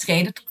kunnen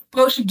treden tot de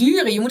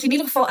procedure. Je moet in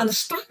ieder geval aan de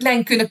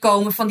startlijn kunnen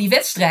komen van die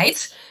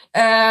wedstrijd.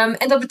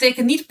 En dat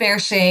betekent niet per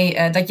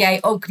se dat jij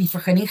ook die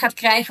vergunning gaat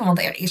krijgen, want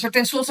er is er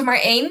tenslotte maar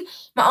één.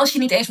 Maar als je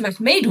niet eens mag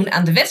meedoen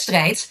aan de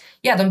wedstrijd,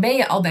 ja, dan ben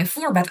je al bij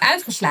voorbaat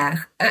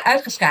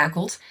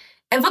uitgeschakeld.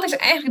 En wat is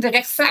eigenlijk de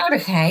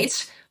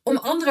rechtvaardigheid om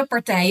andere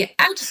partijen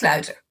uit te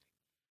sluiten?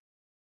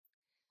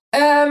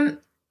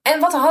 En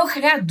wat de Hoge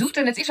Raad doet,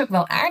 en het is ook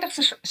wel aardig,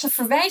 ze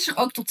verwijzen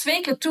ook tot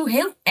 2 keer toe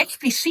heel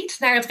expliciet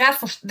naar de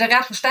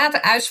Raad van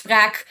State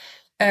uitspraak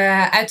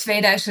uit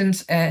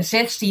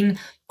 2016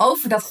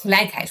 over dat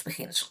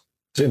gelijkheidsbeginsel.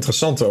 Het is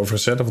interessant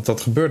overigens, hè, want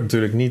dat gebeurt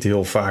natuurlijk niet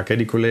heel vaak. Hè.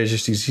 Die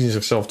colleges die zien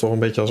zichzelf toch een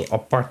beetje als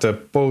aparte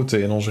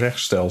poten in ons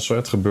rechtsstelsel.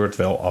 Het gebeurt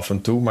wel af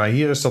en toe, maar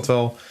hier is dat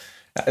wel...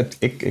 Ja,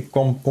 ik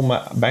kon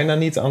me bijna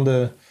niet aan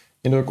de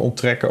indruk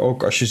onttrekken,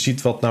 ook als je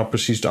ziet wat nou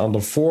precies aan de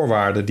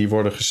voorwaarden die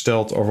worden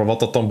gesteld over wat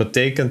dat dan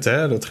betekent,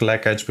 hè, dat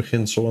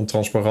gelijkheidsbeginsel en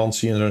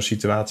transparantie in zo'n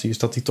situatie, is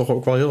dat die toch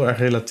ook wel heel erg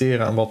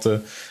relateren aan wat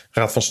de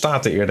Raad van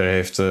State eerder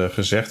heeft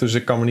gezegd. Dus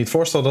ik kan me niet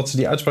voorstellen dat ze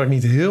die uitspraak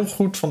niet heel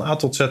goed van A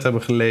tot Z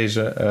hebben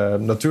gelezen.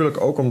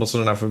 Natuurlijk ook omdat ze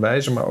ernaar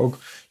verwijzen, maar ook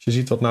als je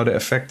ziet wat nou de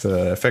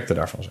effecten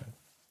daarvan zijn.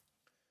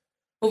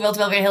 Hoewel het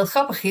wel weer heel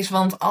grappig is,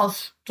 want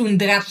toen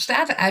de Raad van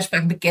State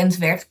uitspraak bekend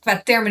werd,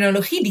 qua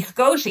terminologie die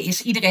gekozen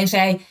is, iedereen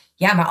zei,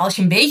 ja, maar als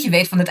je een beetje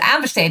weet van het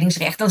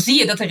aanbestedingsrecht, dan zie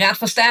je dat de Raad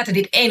van State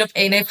dit 1 op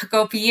 1 heeft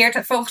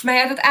gekopieerd, volgens mij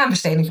uit het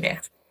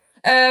aanbestedingsrecht.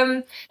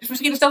 Dus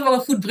misschien is dat wel een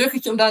goed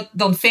bruggetje om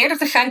dan verder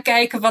te gaan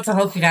kijken wat de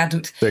Hoge Raad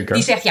doet. Zeker.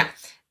 Die zegt, ja,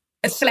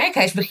 het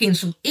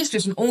gelijkheidsbeginsel is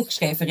dus een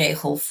ongeschreven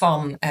regel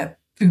van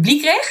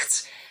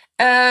publiekrecht.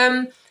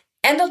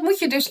 En dat moet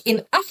je dus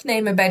in acht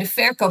nemen bij de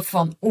verkoop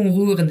van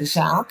onroerende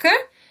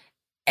zaken.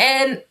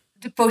 En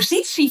de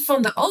positie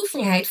van de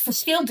overheid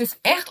verschilt dus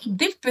echt op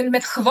dit punt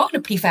met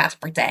gewone private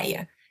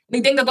partijen. En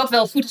ik denk dat dat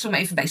wel goed is om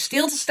even bij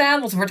stil te staan.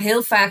 Want er wordt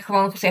heel vaak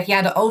gewoon gezegd,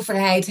 ja, de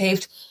overheid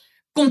heeft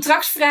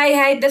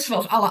contractsvrijheid, net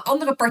zoals alle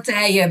andere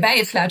partijen bij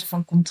het sluiten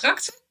van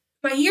contracten.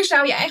 Maar hier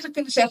zou je eigenlijk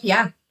kunnen zeggen,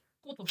 ja,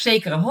 tot op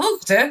zekere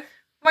hoogte.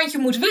 Want je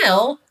moet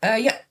wel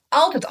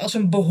altijd als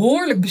een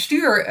behoorlijk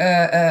bestuur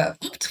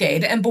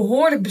optreden. En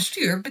behoorlijk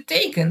bestuur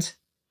betekent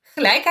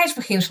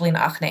gelijkheidsbeginsel in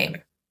acht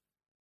nemen.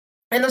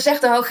 En dan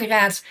zegt de Hoge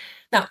Raad,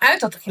 nou, uit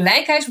dat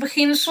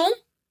gelijkheidsbeginsel,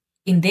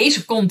 in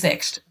deze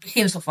context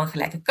beginsel van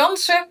gelijke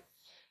kansen,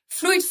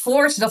 vloeit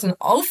voort dat een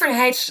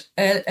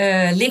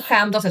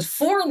overheidslichaam dat het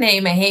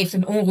voornemen heeft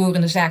een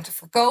onroerende zaak te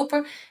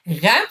verkopen,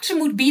 ruimte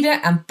moet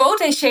bieden aan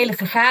potentiële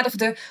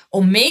gegadigden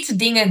om mee te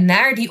dingen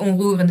naar die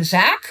onroerende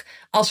zaak,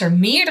 als er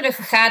meerdere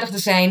gegadigden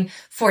zijn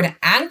voor de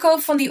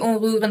aankoop van die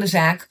onroerende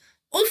zaak,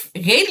 of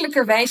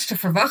redelijkerwijs te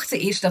verwachten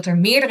is dat er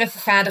meerdere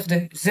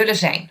gegadigden zullen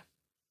zijn.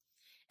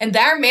 En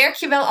daar merk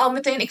je wel al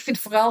meteen, ik vind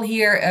vooral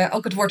hier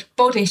ook het woord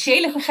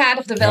potentiële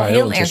gegadigden wel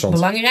heel erg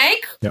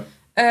belangrijk. Ja.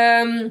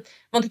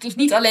 Want het is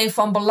niet alleen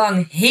van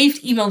belang, heeft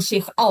iemand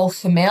zich al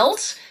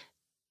gemeld?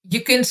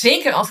 Je kunt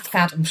zeker als het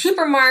gaat om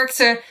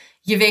supermarkten,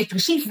 je weet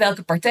precies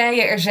welke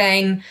partijen er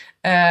zijn.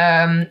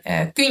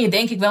 Kun je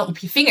denk ik wel op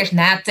je vingers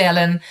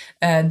natellen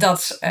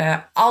dat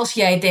als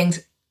jij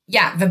denkt,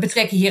 ja, we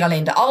betrekken hier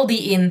alleen de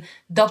Aldi in,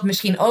 dat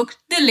misschien ook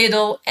de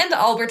Lidl en de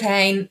Albert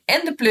Heijn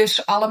en de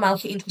Plus allemaal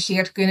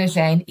geïnteresseerd kunnen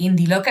zijn in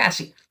die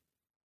locatie.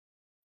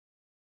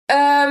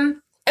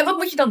 En wat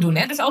moet je dan doen?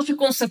 Hè? Dus als je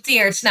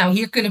constateert, nou,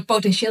 hier kunnen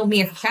potentieel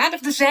meer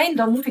gegadigden zijn,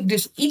 dan moet ik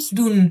dus iets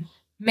doen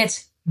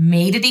met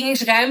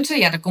mededingingsruimte.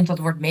 Ja, daar komt dat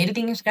woord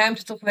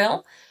mededingingsruimte toch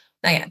wel.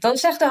 Nou ja, dan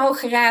zegt de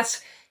Hoge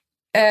Raad,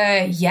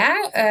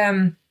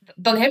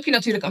 dan heb je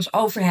natuurlijk als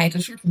overheid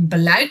een soort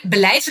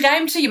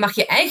beleidsruimte. Je mag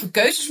je eigen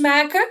keuzes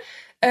maken.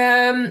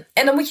 En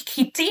dan moet je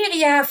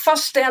criteria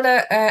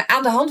vaststellen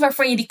aan de hand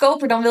waarvan je die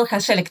koper dan wil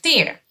gaan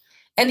selecteren.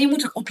 En die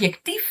moeten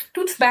objectief,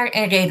 toetsbaar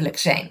en redelijk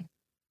zijn.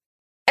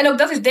 En ook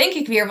dat is denk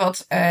ik weer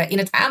wat in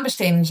het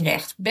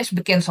aanbestedingsrecht best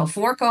bekend zal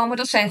voorkomen.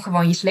 Dat zijn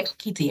gewoon je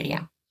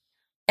selectiecriteria.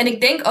 En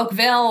ik denk ook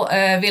wel,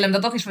 Willem,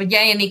 dat is wat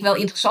jij en ik wel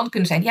interessant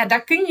kunnen zijn. Ja,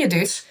 daar kun je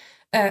dus,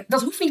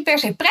 dat hoeft niet per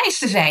se prijs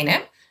te zijn, hè.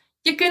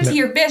 Je kunt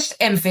hier best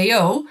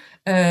MVO,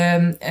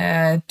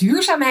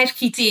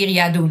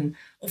 duurzaamheidscriteria doen.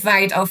 Of waar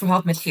je het over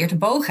had met Geert de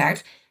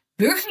Boogaard.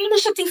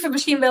 Burgerinitiatieven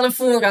misschien wel een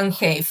voorrang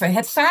geven.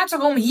 Het gaat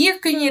erom, hier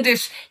kun je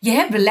dus, je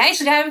hebt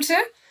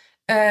beleidsruimte.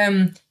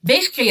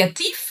 Wees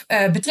creatief.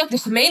 Betrek de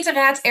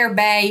gemeenteraad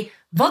erbij.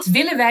 Wat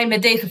willen wij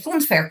met deze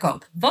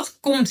grondverkoop? Wat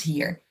komt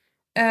hier?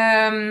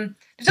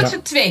 Dus dat is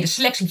het tweede,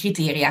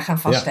 selectiecriteria gaan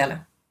vaststellen.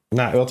 Ja.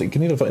 Nou, wat ik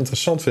in ieder geval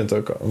interessant vind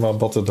ook,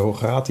 wat de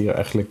Hoge Raad hier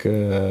eigenlijk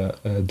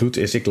doet,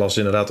 is, ik las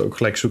inderdaad ook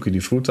gelijk zoeken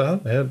die fruta.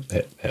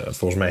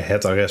 Volgens mij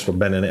het arrest wat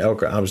bijna in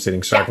elke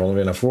aanbestedingszaak wel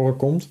weer naar voren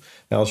komt.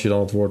 En als je dan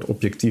het woord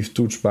objectief,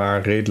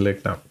 toetsbaar,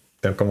 redelijk, nou,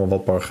 dan kan wel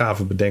wat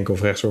paragrafen bedenken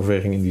of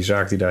rechtsoverwegingen in die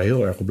zaak die daar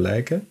heel erg op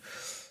lijken.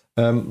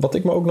 Wat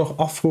ik me ook nog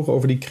afvroeg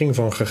over die kring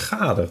van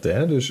gegadigden.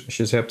 Hè? Dus als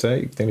je het hebt,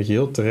 ik denk dat je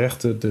heel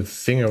terecht de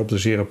vinger op de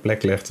zere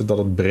plek legt, dat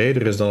het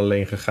breder is dan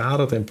alleen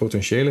gegadigden en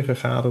potentiële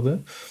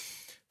gegadigden.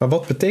 Maar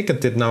wat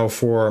betekent dit nou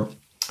voor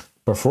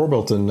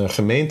bijvoorbeeld een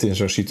gemeente in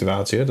zo'n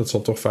situatie? Hè? Dat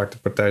zal toch vaak de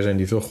partij zijn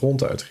die veel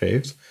grond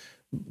uitgeeft.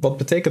 Wat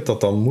betekent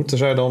dat dan? Moeten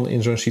zij dan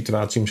in zo'n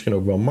situatie misschien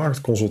ook wel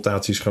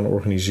marktconsultaties gaan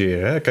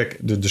organiseren? Hè? Kijk,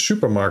 de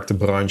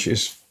supermarktenbranche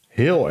is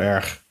heel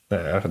erg,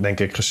 denk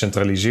ik,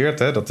 gecentraliseerd.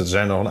 Hè? Er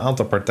zijn nog een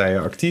aantal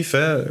partijen actief.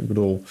 Hè? Ik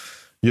bedoel,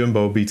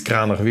 Jumbo biedt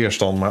kranig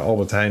weerstand, maar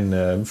Albert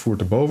Heijn voert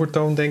de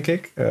boventoon, denk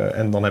ik.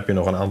 En dan heb je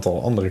nog een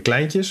aantal andere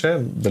kleintjes. Hè.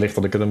 Wellicht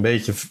dat ik het een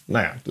beetje...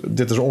 Nou ja,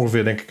 dit is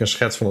ongeveer, denk ik, een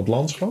schets van het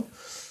landschap.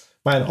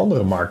 Maar in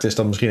andere markten is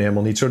dat misschien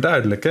helemaal niet zo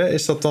duidelijk. Hè.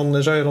 Is dat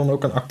dan, zou je dan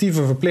ook een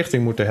actieve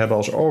verplichting moeten hebben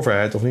als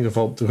overheid? Of in ieder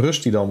geval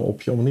rust die dan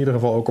op je om in ieder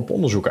geval ook op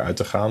onderzoeken uit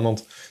te gaan? Want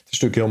het is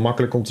natuurlijk heel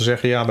makkelijk om te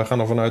zeggen, ja, we gaan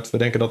ervan uit, we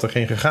denken dat er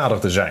geen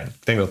gegadigden zijn.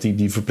 Ik denk dat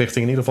die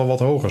verplichting in ieder geval wat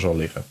hoger zal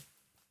liggen.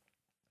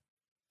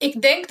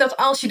 Ik denk dat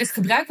als je dus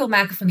gebruik wil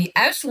maken van die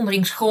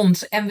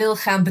uitzonderingsgrond en wil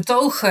gaan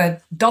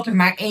betogen dat er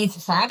maar 1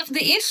 gegadigde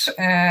is,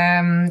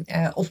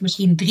 of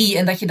misschien 3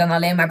 en dat je dan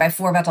alleen maar bij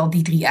voorbaat al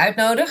die 3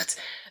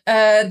 uitnodigt,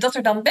 dat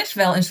er dan best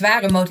wel een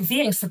zware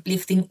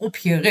motiveringsverplichting op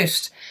je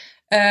rust.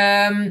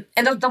 En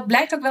dat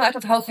blijkt ook wel uit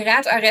dat Hoge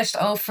Raadarrest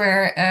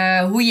over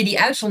hoe je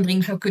die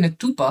uitzondering zou kunnen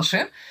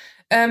toepassen.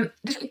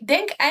 Dus ik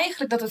denk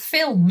eigenlijk dat het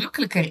veel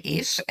makkelijker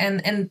is.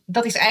 En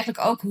dat is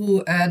eigenlijk ook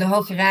hoe de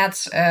Hoge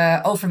Raad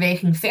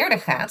overweging verder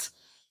gaat.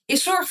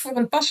 Is zorg voor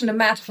een passende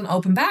mate van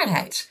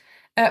openbaarheid.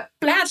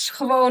 Plaats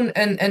gewoon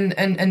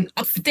een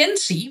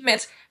advertentie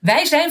met: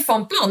 wij zijn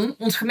van plan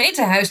ons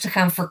gemeentehuis te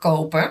gaan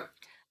verkopen.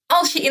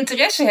 Als je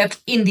interesse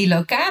hebt in die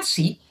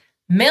locatie,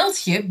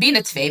 meld je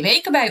binnen 2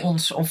 weken bij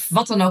ons. Of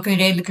wat dan ook een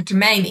redelijke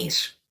termijn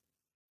is.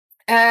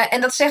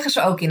 En dat zeggen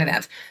ze ook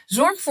inderdaad.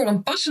 Zorg voor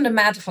een passende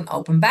mate van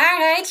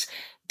openbaarheid.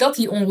 Dat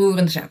die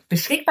onroerende zaak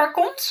beschikbaar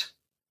komt.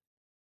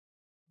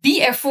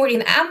 Wie ervoor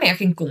in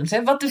aanmerking komt.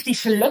 Hè? Wat dus die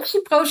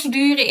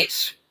selectieprocedure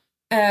is.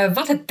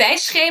 Wat het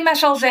tijdschema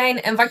zal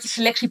zijn. En wat je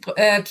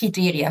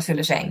selectiecriteria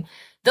zullen zijn.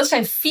 Dat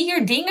zijn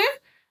 4 dingen.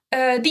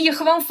 Die je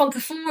gewoon van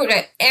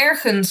tevoren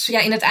ergens... Ja,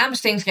 in het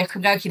aanbestedingsrecht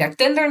gebruik je daar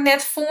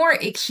tendernet voor.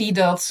 Ik zie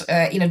dat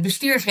in het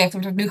bestuursrecht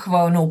wordt het nu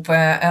gewoon op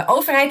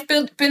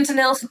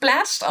overheid.nl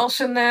geplaatst als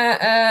een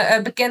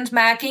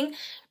bekendmaking.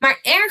 Maar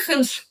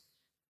ergens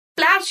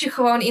plaats je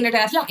gewoon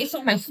inderdaad... Ja, ik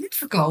zal mijn grond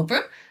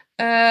verkopen.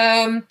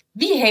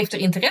 Wie heeft er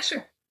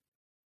interesse?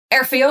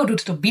 RVO doet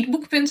het op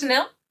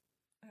biedboek.nl.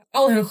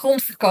 Al hun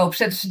grondverkoop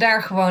zetten ze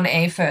daar gewoon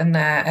even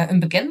een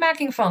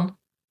bekendmaking van.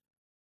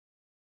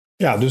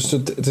 Ja, dus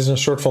het is een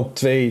soort van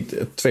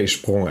twee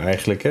sprongen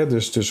eigenlijk. Hè?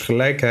 Dus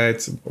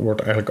gelijkheid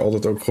wordt eigenlijk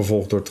altijd ook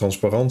gevolgd door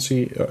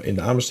transparantie. In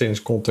de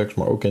aanbestedingscontext,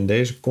 maar ook in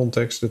deze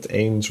context. Het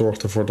een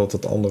zorgt ervoor dat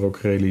het ander ook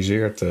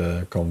gerealiseerd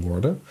kan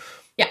worden.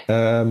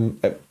 Ja.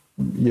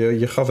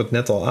 Je gaf het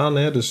net al aan.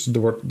 Hè? Dus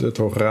het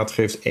Hoge Raad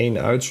geeft 1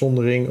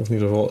 uitzondering.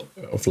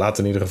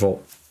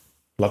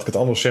 Laat ik het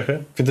anders zeggen.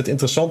 Ik vind het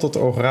interessant dat de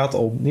Hoge Raad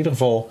al in ieder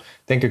geval,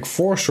 denk ik,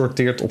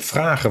 voorsorteert op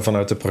vragen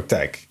vanuit de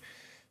praktijk.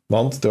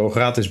 Want de Hoge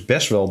Raad is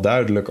best wel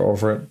duidelijk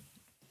over...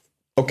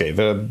 Oké,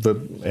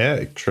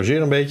 ik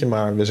chargeer een beetje,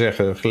 maar we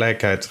zeggen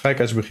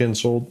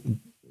gelijkheidsbeginsel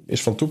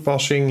is van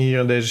toepassing hier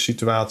in deze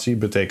situatie.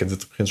 Betekent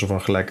het beginsel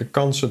van gelijke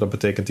kansen. Dat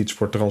betekent iets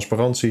voor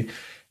transparantie.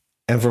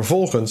 En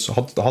vervolgens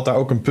had daar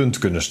ook een punt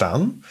kunnen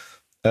staan.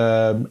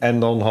 En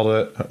dan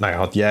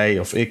had jij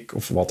of ik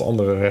of wat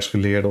andere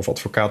rechtsgeleerden of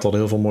advocaten hadden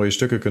heel veel mooie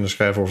stukken kunnen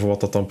schrijven over wat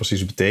dat dan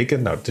precies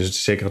betekent. Nou, het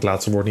is zeker het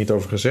laatste woord niet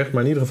over gezegd,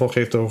 maar in ieder geval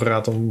geeft de Hoge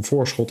Raad een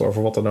voorschot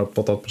over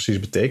wat dat precies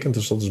betekent.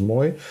 Dus dat is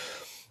mooi.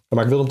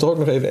 Maar ik wil hem toch ook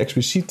nog even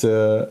expliciet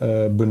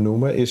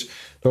benoemen.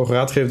 De Hoge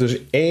Raad geeft dus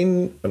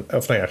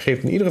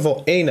geeft in ieder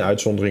geval 1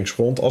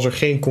 uitzonderingsgrond als er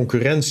geen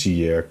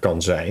concurrentie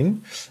kan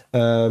zijn.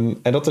 En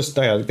dat is,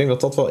 ik denk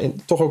dat wel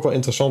toch ook wel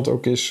interessant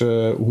ook is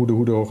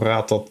hoe de Hoge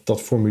Raad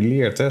dat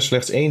formuleert. Hè?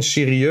 Slechts 1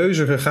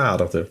 serieuze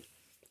gegadigde.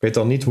 Ik weet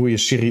dan niet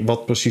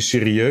wat precies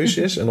serieus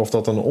is en of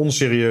dat een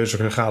onserieuze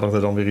gegadigde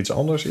dan weer iets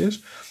anders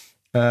is.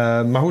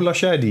 Maar hoe las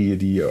jij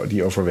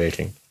die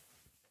overweging?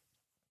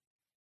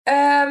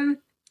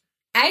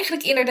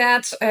 Eigenlijk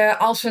inderdaad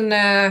als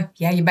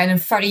je bijna een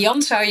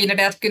variant zou je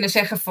inderdaad kunnen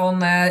zeggen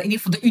van in ieder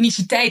geval de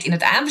uniciteit in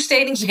het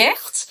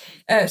aanbestedingsrecht.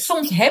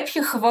 Soms heb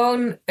je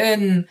gewoon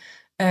een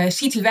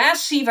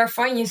situatie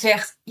waarvan je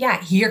zegt, ja,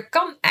 hier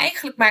kan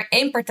eigenlijk maar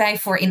één partij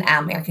voor in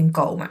aanmerking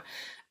komen.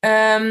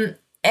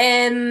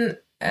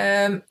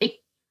 Ik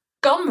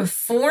kan me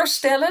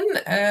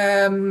voorstellen,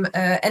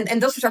 en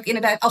dat is ook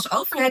inderdaad, als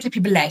overheid heb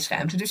je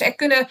beleidsruimte. Dus er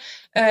kunnen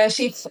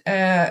zich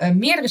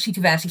meerdere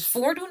situaties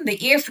voordoen. De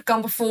eerste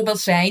kan bijvoorbeeld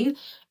zijn,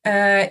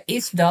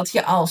 is dat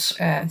je als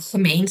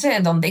gemeente,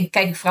 en dan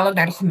kijk ik vooral ook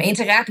naar de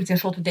gemeenteraad, die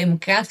tenslotte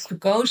democratisch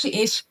gekozen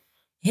is,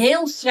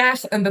 heel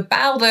graag een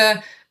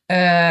bepaalde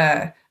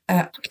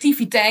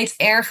activiteit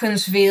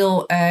ergens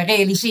wil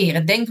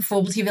realiseren. Denk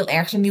bijvoorbeeld, je wil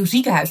ergens een nieuw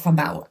ziekenhuis gaan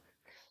bouwen.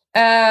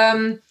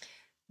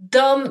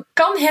 Dan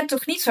kan het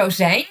toch niet zo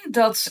zijn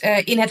dat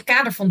in het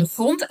kader van de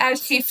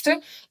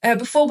gronduitgifte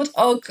bijvoorbeeld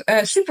ook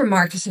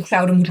supermarkten zich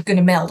zouden moeten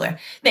kunnen melden.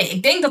 Nee,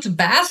 ik denk dat de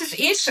basis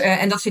is,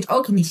 en dat zit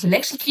ook in die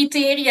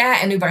selectiecriteria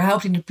en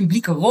überhaupt in de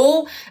publieke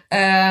rol.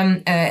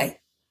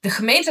 De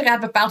gemeenteraad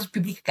bepaalt het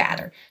publieke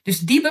kader. Dus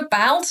die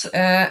bepaalt,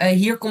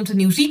 hier komt een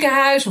nieuw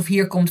ziekenhuis of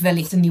hier komt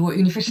wellicht een nieuwe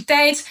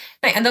universiteit.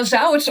 Nou ja, en dan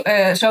zou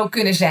het zo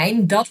kunnen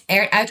zijn dat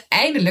er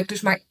uiteindelijk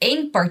dus maar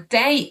één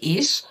partij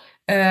is,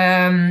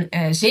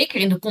 zeker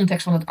in de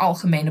context van het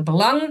algemene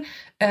belang,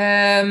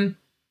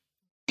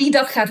 die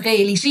dat gaat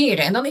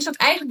realiseren. En dan is dat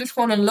eigenlijk dus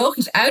gewoon een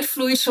logisch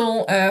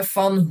uitvloeisel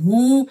van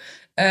hoe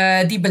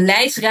die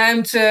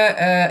beleidsruimte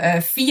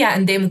via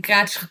een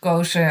democratisch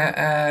gekozen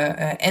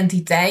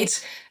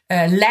entiteit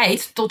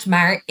leidt tot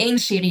maar één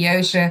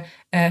serieuze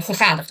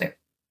vergaderder.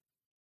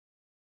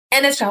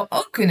 En het zou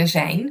ook kunnen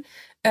zijn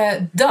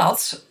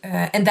dat,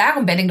 en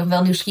daarom ben ik nog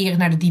wel nieuwsgierig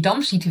naar de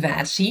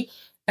Didam-situatie,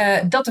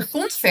 dat de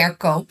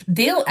grondverkoop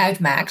deel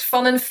uitmaakt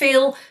van een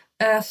veel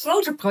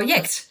groter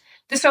project.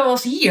 Dus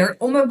zoals hier,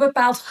 om een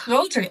bepaald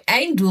groter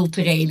einddoel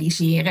te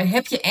realiseren,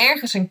 heb je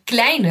ergens een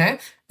kleine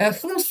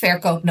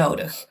grondverkoop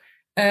nodig.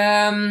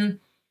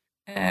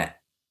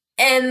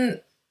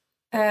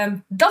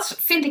 Dat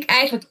vind ik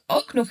eigenlijk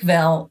ook nog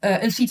wel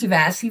een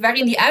situatie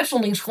waarin die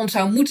uitzonderingsgrond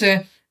zou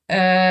moeten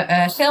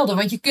gelden.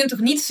 Want je kunt toch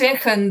niet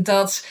zeggen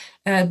dat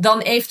dan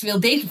eventueel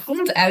deze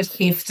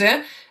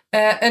gronduitgifte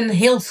een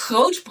heel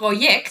groot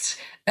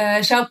project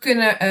zou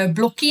kunnen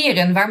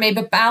blokkeren, waarmee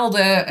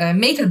bepaalde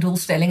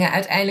metadoelstellingen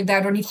uiteindelijk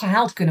daardoor niet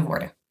gehaald kunnen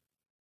worden.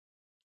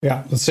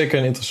 Ja, dat is zeker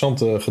een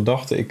interessante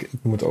gedachte. Ik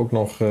moet ook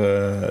nog,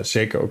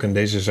 zeker ook in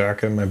deze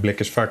zaken, mijn blik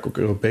is vaak ook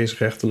Europees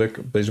rechtelijk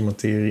op deze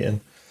materie.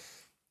 En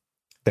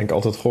ik denk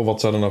altijd, wat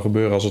zou er nou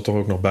gebeuren als er toch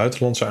ook nog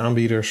buitenlandse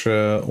aanbieders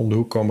om de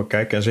hoek komen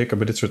kijken? En zeker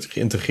bij dit soort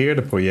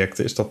geïntegreerde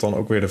projecten is dat dan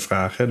ook weer de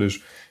vraag. Hè? Dus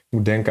ik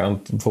moet denken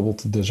aan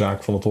bijvoorbeeld de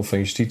zaak van het Hof van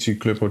Justitie,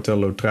 Club Hotel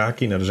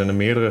Lotraki. Nou, er zijn er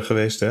meerdere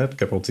geweest. Hè? Ik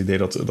heb al het idee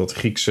dat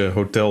Griekse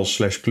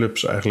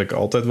hotels/clubs eigenlijk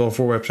altijd wel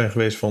voorwerp zijn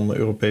geweest van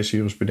Europese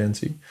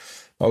jurisprudentie.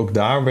 Maar ook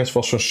daar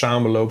was zo'n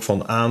samenloop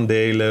van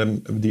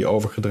aandelen die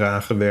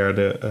overgedragen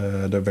werden.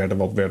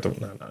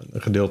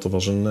 Een gedeelte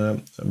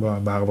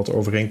waren wat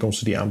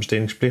overeenkomsten die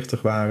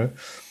aanbestedingsplichtig waren.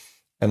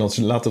 En dan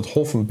laat het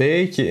Hof een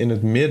beetje in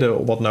het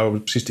midden wat nou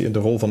precies de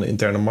rol van de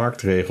interne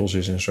marktregels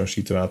is in zo'n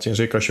situatie. En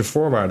zeker als je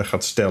voorwaarden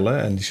gaat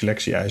stellen en die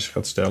selectie-eisen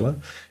gaat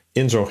stellen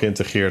in zo'n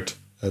geïntegreerd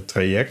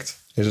traject,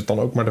 is het dan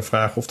ook maar de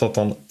vraag of dat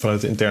dan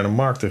vanuit het interne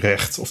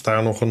marktrecht, of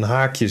daar nog een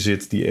haakje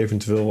zit die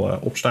eventueel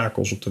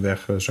obstakels op de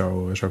weg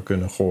zou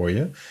kunnen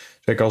gooien.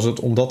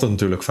 Zeker omdat het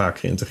natuurlijk vaak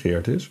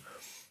geïntegreerd is.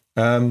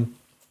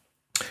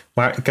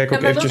 Maar ik kijk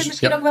ook eventjes. Dat is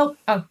misschien ook wel.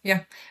 Oh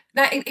ja.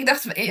 Nou, ik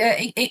dacht,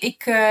 ik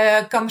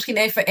kan misschien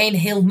even een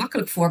heel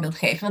makkelijk voorbeeld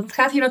geven. Want het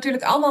gaat hier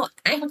natuurlijk allemaal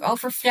eigenlijk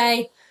over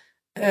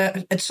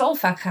het zal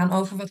vaak gaan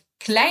over wat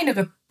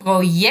kleinere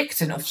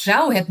projecten. Of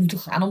zou het moeten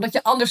gaan, omdat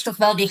je anders toch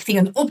wel richting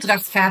een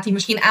opdracht gaat die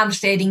misschien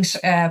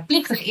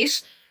aanbestedingsplichtig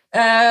is.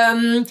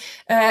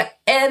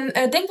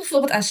 Denk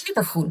bijvoorbeeld aan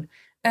snippergroen.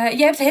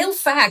 Je hebt heel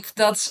vaak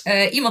dat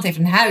iemand heeft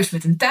een huis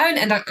met een tuin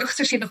en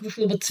daarachter zit nog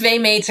bijvoorbeeld 2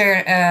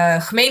 meter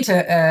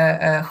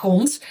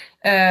gemeentegrond.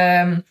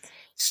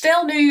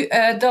 Stel nu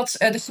dat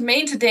de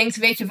gemeente denkt,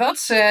 weet je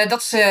wat,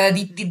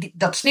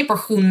 dat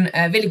snippergroen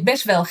wil ik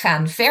best wel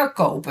gaan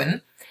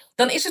verkopen.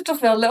 Dan is het toch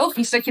wel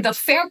logisch dat je dat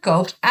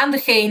verkoopt aan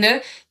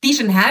degene die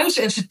zijn huis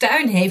en zijn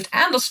tuin heeft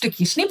aan dat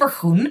stukje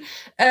snippergroen.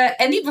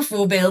 En niet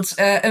bijvoorbeeld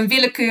een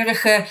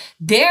willekeurige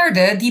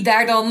derde die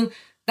daar dan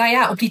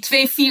op die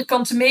 2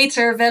 vierkante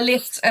meter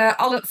wellicht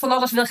van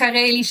alles wil gaan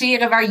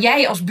realiseren waar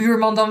jij als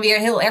buurman dan weer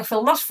heel erg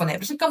veel last van hebt.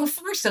 Dus ik kan me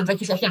voorstellen dat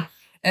je zegt,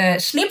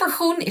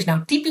 snippergroen is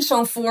nou typisch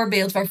zo'n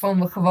voorbeeld waarvan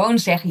we gewoon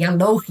zeggen, ja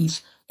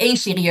logisch, 1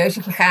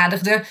 serieuze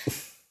vergadigde,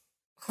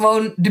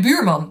 gewoon de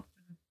buurman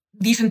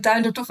die zijn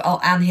tuin er toch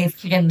al aan heeft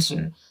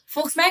grenzen.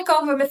 Volgens mij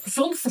komen we met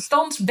gezond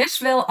verstand best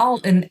wel al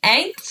een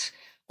eind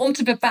om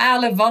te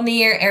bepalen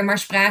wanneer er maar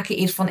sprake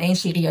is van 1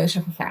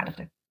 serieuze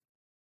vergadigde.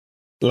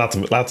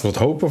 Laten we het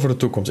hopen voor de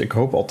toekomst. Ik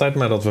hoop altijd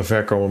maar dat we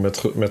ver komen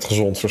met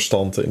gezond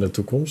verstand in de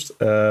toekomst.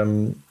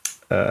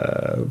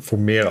 Voor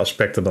meer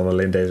aspecten dan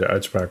alleen deze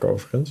uitspraak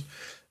overigens.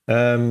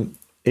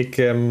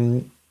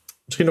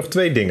 Misschien nog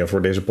 2 dingen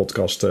voor deze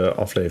podcast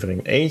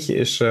aflevering. Eentje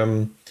is,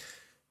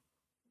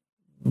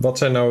 wat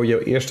zijn nou jouw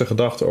eerste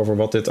gedachten over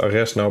wat dit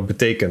arrest nou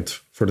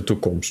betekent voor de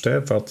toekomst?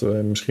 Hè?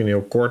 Misschien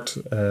heel kort.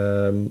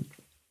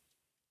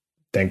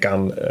 denk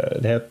aan,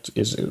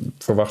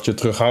 verwacht je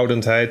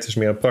terughoudendheid. Het is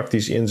meer een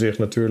praktisch inzicht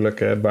natuurlijk.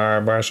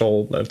 Waar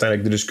zal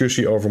uiteindelijk de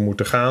discussie over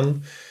moeten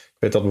gaan?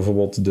 Ik weet dat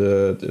bijvoorbeeld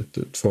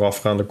het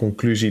voorafgaande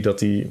conclusie dat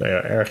die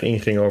erg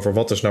inging over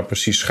wat is nou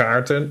precies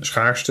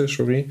schaarste.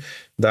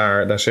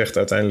 Daar zegt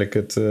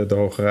uiteindelijk de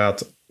Hoge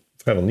Raad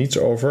vrijwel niets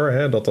over.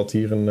 Hè? Dat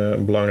hier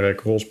een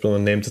belangrijke rol speelt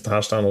en neemt het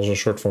haast aan als een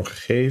soort van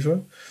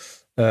gegeven.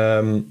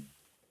 Waar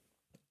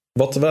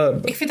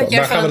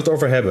gaan we het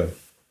over hebben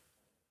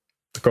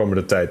de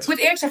komende tijd? Ik moet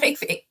eerlijk zeggen,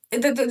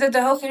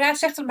 de Hoge Raad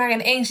zegt het maar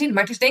in één zin.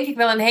 Maar het is denk ik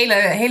wel een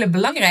hele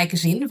belangrijke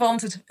zin.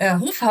 Want het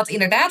Hof had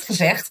inderdaad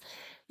gezegd,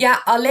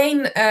 ja,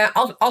 alleen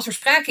als er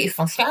sprake is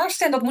van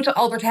schaarste, en dat moet de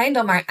Albert Heijn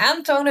dan maar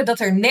aantonen, dat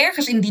er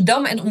nergens in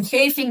Didam en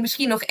omgeving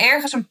misschien nog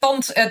ergens een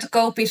pand te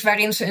koop is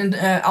waarin ze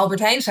een Albert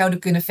Heijn zouden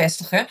kunnen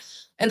vestigen.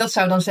 En dat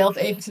zou dan zelf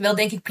eventueel,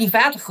 denk ik,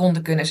 private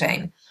gronden kunnen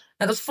zijn.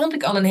 Nou, dat vond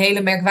ik al een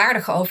hele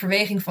merkwaardige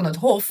overweging van het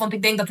Hof. Want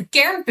ik denk dat de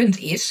kernpunt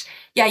is,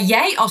 ja,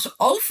 jij als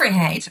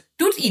overheid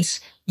doet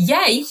iets.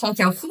 Jij gaat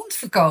jouw grond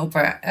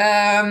verkopen.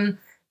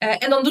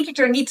 En dan doet het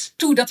er niet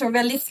toe dat er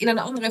wellicht in een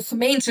andere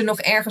gemeente nog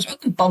ergens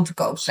ook een pand te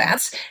koop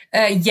staat.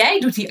 Jij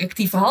doet die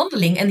actieve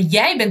handeling en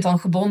jij bent dan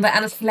gebonden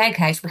aan het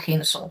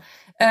gelijkheidsbeginsel.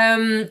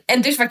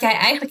 En dus wat jij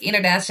eigenlijk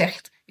inderdaad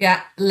zegt,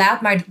 ja,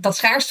 laat maar dat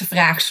schaarste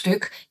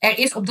vraagstuk. Er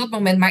is op dat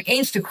moment maar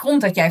 1 stuk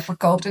grond dat jij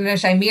verkoopt en er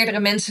zijn meerdere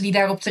mensen die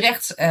daarop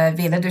terecht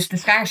willen. Dus de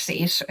schaarste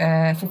is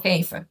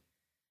vergeven.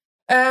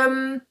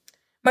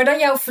 Maar dan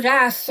jouw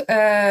vraag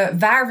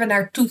waar we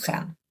naartoe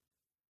gaan.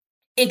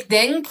 Ik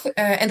denk,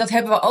 en dat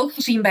hebben we ook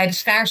gezien bij de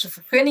schaarse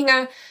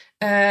vergunningen,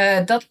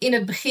 dat in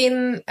het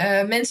begin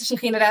mensen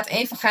zich inderdaad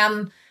even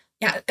gaan,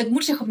 ja, het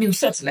moet zich opnieuw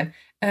settelen.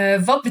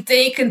 Wat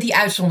betekent die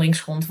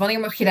uitzonderingsgrond? Wanneer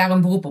mag je daar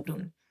een beroep op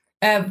doen?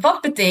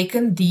 Wat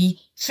betekent die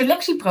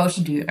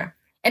selectieprocedure?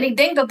 En ik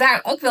denk dat daar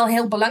ook wel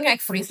heel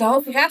belangrijk voor is. De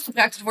Hoge Raad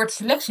gebruikt het woord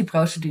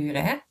selectieprocedure,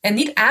 hè? En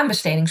niet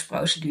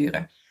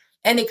aanbestedingsprocedure.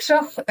 En ik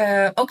zag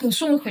ook in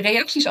sommige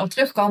reacties al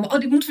terugkomen,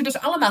 dit moeten we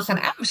dus allemaal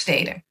gaan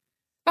aanbesteden.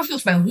 Maar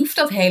volgens mij hoeft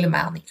dat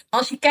helemaal niet.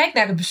 Als je kijkt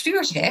naar het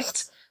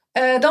bestuursrecht,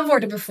 dan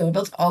worden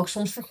bijvoorbeeld ook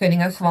soms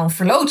vergunningen gewoon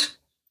verloot.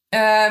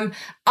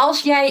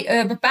 Als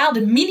jij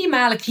bepaalde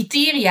minimale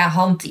criteria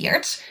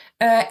hanteert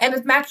en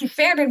het maakt je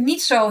verder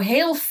niet zo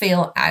heel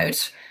veel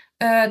uit,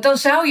 dan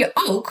zou je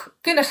ook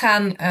kunnen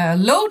gaan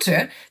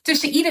loten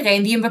tussen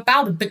iedereen die een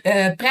bepaalde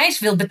prijs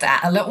wil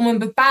betalen om een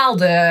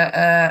bepaalde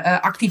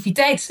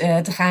activiteit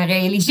te gaan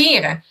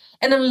realiseren.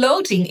 En een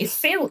loting is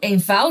veel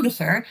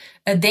eenvoudiger,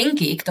 denk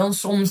ik, dan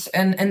soms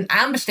een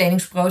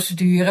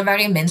aanbestedingsprocedure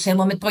waarin mensen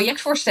helemaal met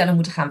projectvoorstellen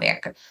moeten gaan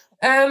werken.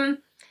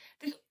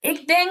 Dus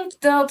ik denk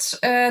dat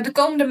de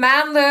komende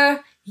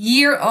maanden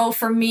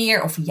hierover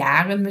meer, of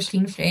jaren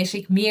misschien vrees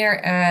ik,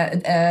 meer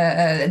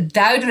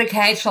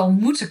duidelijkheid zal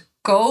moeten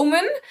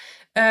komen.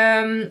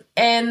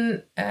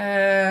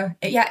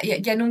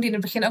 Jij noemde in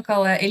het begin ook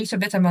al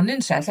Elisabetta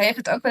Manunza. Zij heeft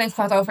het ook wel eens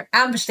gehad over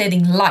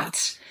aanbesteding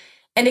light.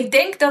 En ik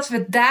denk dat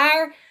we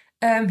daar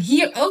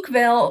hier ook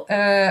wel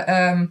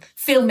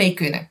veel mee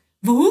kunnen.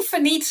 We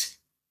hoeven niet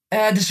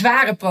de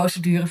zware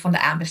procedure van de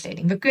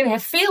aanbesteding. We kunnen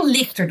het veel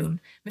lichter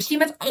doen. Misschien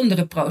met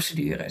andere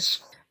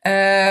procedures.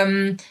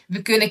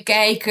 We kunnen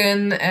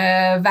kijken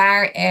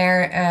waar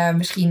er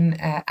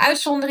misschien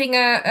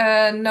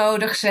uitzonderingen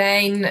nodig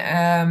zijn.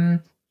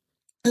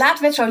 Laten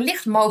we het zo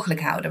licht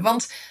mogelijk houden.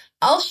 Want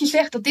als je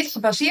zegt dat dit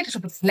gebaseerd is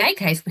op het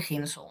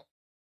gelijkheidsbeginsel.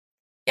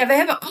 Ja, we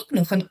hebben ook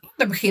nog een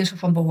ander beginsel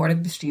van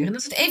behoorlijk bestuur. En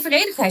dat is het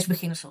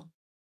evenredigheidsbeginsel.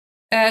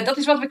 Dat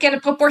is wat we kennen,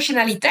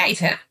 proportionaliteit.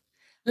 Hè?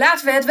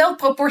 Laten we het wel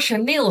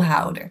proportioneel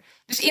houden.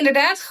 Dus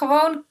inderdaad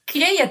gewoon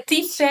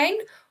creatief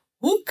zijn.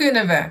 Hoe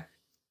kunnen we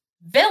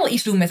wel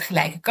iets doen met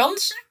gelijke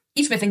kansen?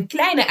 Iets met een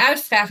kleine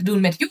uitvraag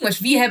doen met jongens.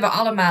 Wie hebben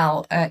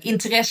allemaal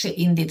interesse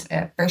in dit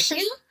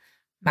perceel?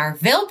 Maar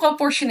wel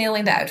proportioneel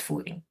in de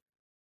uitvoering.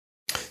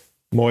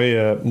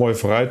 Mooi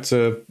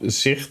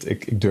vooruitzicht.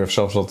 Ik durf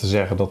zelfs wel te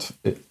zeggen dat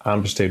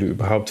aanbesteden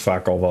überhaupt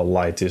vaak al wel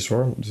light is,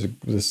 hoor.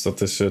 Dus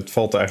het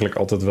valt eigenlijk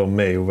altijd wel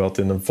mee. Hoewel het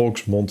in een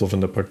volksmond of in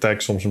de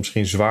praktijk soms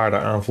misschien zwaarder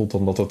aanvoelt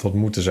dan dat het had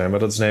moeten zijn. Maar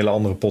dat is een hele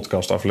andere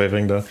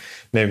podcastaflevering. Daar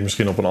neem ik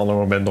misschien op een ander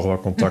moment nog wel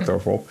contact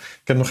over op.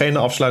 Ik heb nog één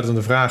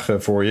afsluitende vraag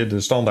voor je.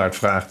 De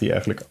standaardvraag die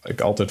eigenlijk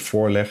ik altijd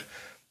voorleg.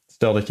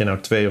 Stel dat je nou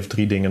 2 of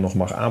 3 dingen nog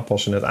mag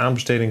aanpassen in het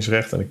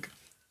aanbestedingsrecht. En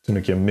toen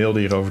ik je mailde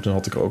hierover, toen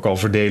had ik er ook al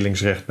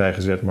verdelingsrecht bij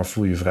gezet. Maar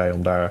voel je vrij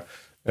om daar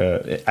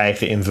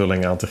eigen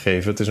invulling aan te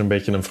geven. Het is een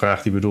beetje een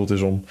vraag die bedoeld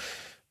is om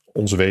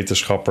onze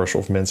wetenschappers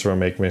of mensen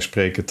waarmee ik mee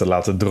spreek te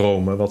laten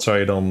dromen. Wat zou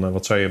je dan,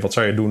 wat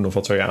zou je doen of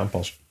wat zou je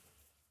aanpassen?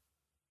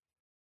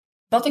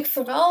 Wat ik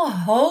vooral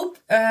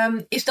hoop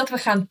is dat we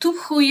gaan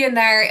toegroeien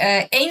naar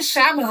één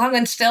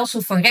samenhangend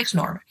stelsel van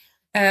rechtsnormen.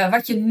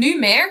 Wat je nu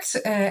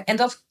merkt, en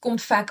dat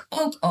komt vaak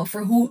ook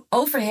over hoe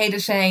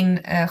overheden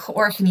zijn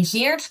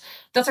georganiseerd,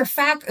 dat er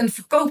vaak een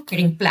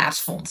verkoopkring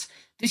plaatsvond.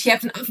 Dus je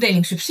hebt een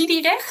afdeling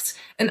subsidierecht,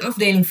 een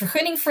afdeling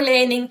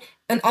vergunningverlening,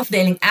 een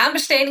afdeling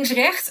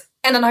aanbestedingsrecht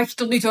en dan had je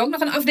tot nu toe ook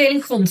nog een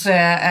afdeling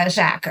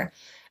grondzaken.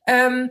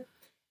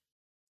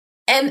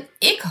 En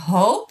ik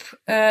hoop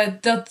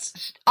dat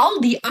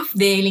al die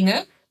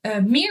afdelingen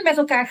meer met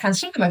elkaar gaan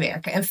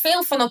samenwerken. En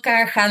veel van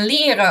elkaar gaan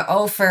leren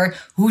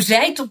over hoe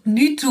zij tot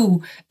nu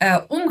toe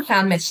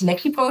omgaan met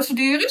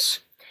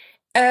selectieprocedures.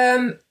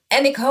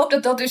 En ik hoop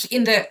dat dat dus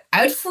in de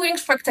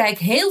uitvoeringspraktijk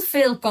heel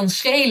veel kan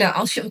schelen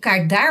als je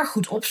elkaar daar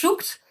goed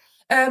opzoekt.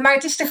 Maar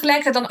het is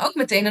tegelijkertijd dan ook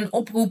meteen een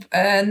oproep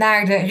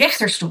naar de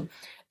rechters toe.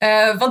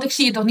 Want ik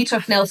zie het nog niet zo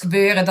snel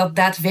gebeuren dat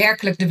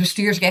daadwerkelijk de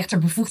bestuursrechter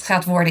bevoegd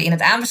gaat worden in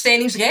het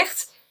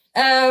aanbestedingsrecht.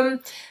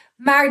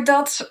 Maar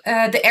dat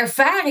de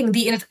ervaring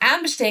die in het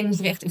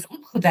aanbestedingsrecht is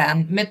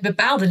opgedaan met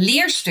bepaalde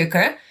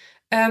leerstukken,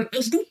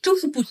 als die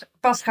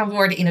toegepast gaan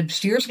worden in het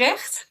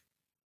bestuursrecht,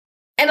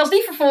 en als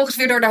die vervolgens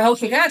weer door de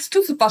Hoge Raad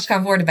toegepast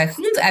gaan worden bij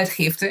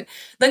gronduitgifte,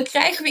 dan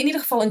krijgen we in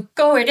ieder geval een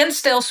coherent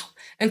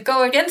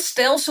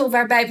stelsel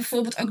waarbij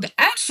bijvoorbeeld ook de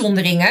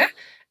uitzonderingen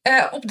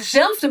op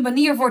dezelfde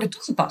manier worden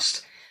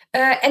toegepast.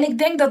 En ik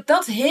denk dat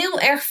dat heel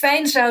erg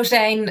fijn zou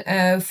zijn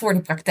voor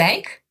de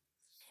praktijk.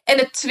 En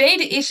het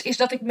tweede is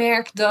dat ik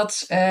merk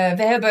dat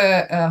we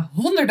hebben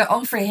honderden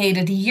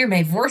overheden die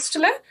hiermee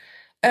worstelen.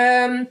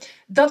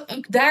 Dat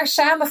ook daar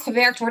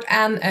samengewerkt wordt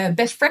aan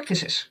best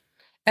practices.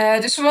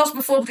 Dus zoals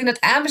bijvoorbeeld in het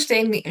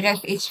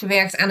aanbestedingsrecht is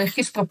gewerkt aan een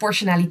gids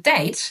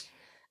proportionaliteit,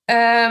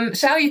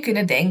 zou je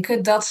kunnen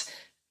denken dat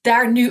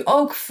daar nu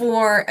ook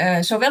voor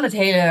zowel het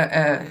hele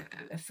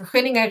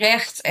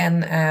vergunningenrecht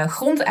en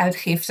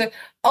gronduitgifte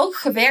ook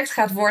gewerkt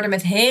gaat worden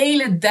met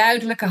hele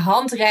duidelijke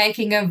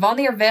handreikingen,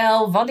 wanneer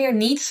wel, wanneer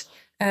niet.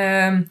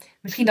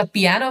 Misschien dat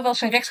piano wel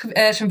zijn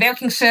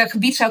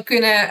werkingsgebied zou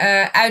kunnen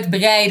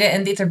uitbreiden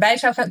en dit erbij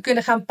zou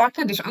kunnen gaan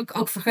pakken. Dus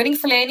ook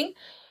vergunningverlening.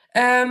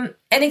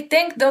 En ik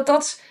denk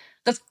dat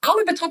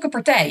alle betrokken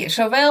partijen,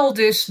 zowel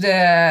dus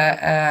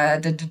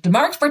de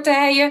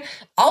marktpartijen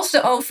als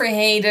de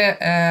overheden,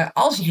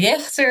 als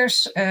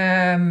rechters,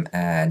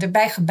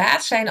 erbij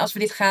gebaat zijn als we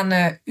dit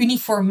gaan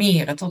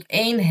uniformeren tot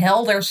één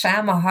helder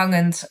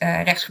samenhangend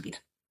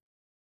rechtsgebied.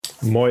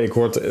 Mooi, ik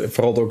hoor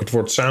vooral ook het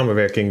woord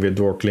samenwerking weer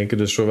doorklinken.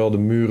 Dus zowel de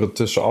muren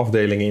tussen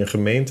afdelingen in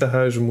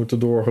gemeentehuizen moeten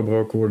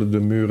doorgebroken worden. De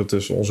muren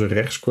tussen onze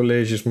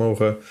rechtscolleges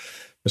mogen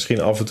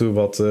misschien af en toe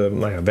wat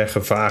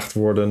weggevaagd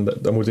worden.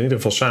 Daar moet in ieder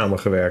geval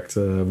samengewerkt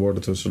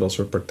worden tussen dat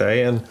soort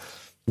partijen. En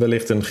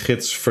wellicht een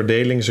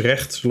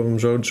gidsverdelingsrecht, zullen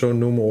we hem zo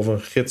noemen. Of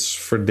een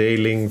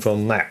gidsverdeling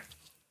van, daar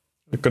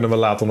kunnen we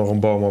later nog een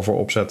boom over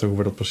opzetten hoe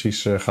we dat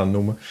precies gaan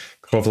noemen.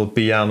 Ik geloof dat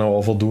Piano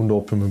al voldoende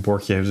op hun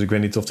bordje heeft. Dus ik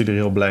weet niet of die er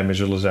heel blij mee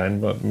zullen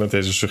zijn met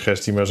deze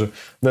suggestie. Maar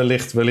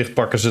wellicht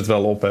pakken ze het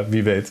wel op, hè?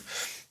 Wie weet.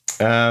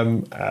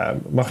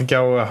 Mag ik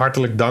jou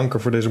hartelijk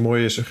danken voor deze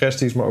mooie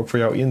suggesties, maar ook voor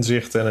jouw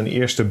inzicht en een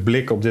eerste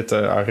blik op dit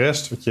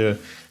arrest, wat je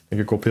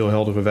denk ik op heel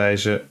heldere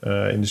wijze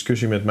in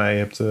discussie met mij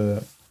hebt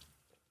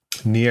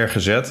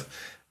neergezet.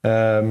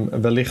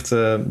 Wellicht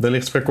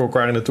spreken we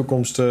elkaar in de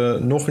toekomst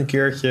nog een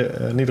keertje.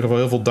 In ieder geval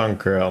heel veel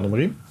dank,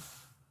 Annemarie.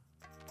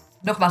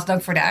 Nogmaals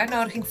dank voor de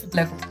uitnodiging. Ik vond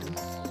het leuk om te doen.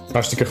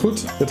 Hartstikke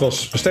goed. Dit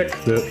was Bestek,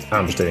 de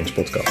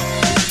aanbestedingspodcast.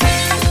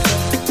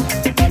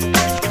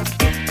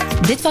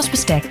 Dit was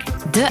Bestek,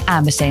 de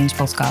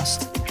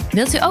aanbestedingspodcast.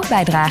 Wilt u ook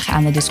bijdragen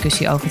aan de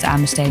discussie over het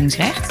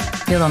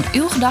aanbestedingsrecht? Deel dan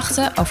uw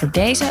gedachten over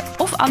deze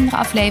of andere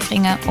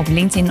afleveringen op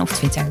LinkedIn of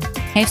Twitter.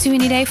 Heeft u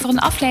een idee voor een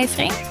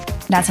aflevering?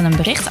 Laat dan een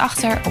bericht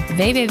achter op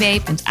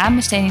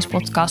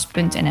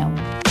www.aanbestedingspodcast.nl.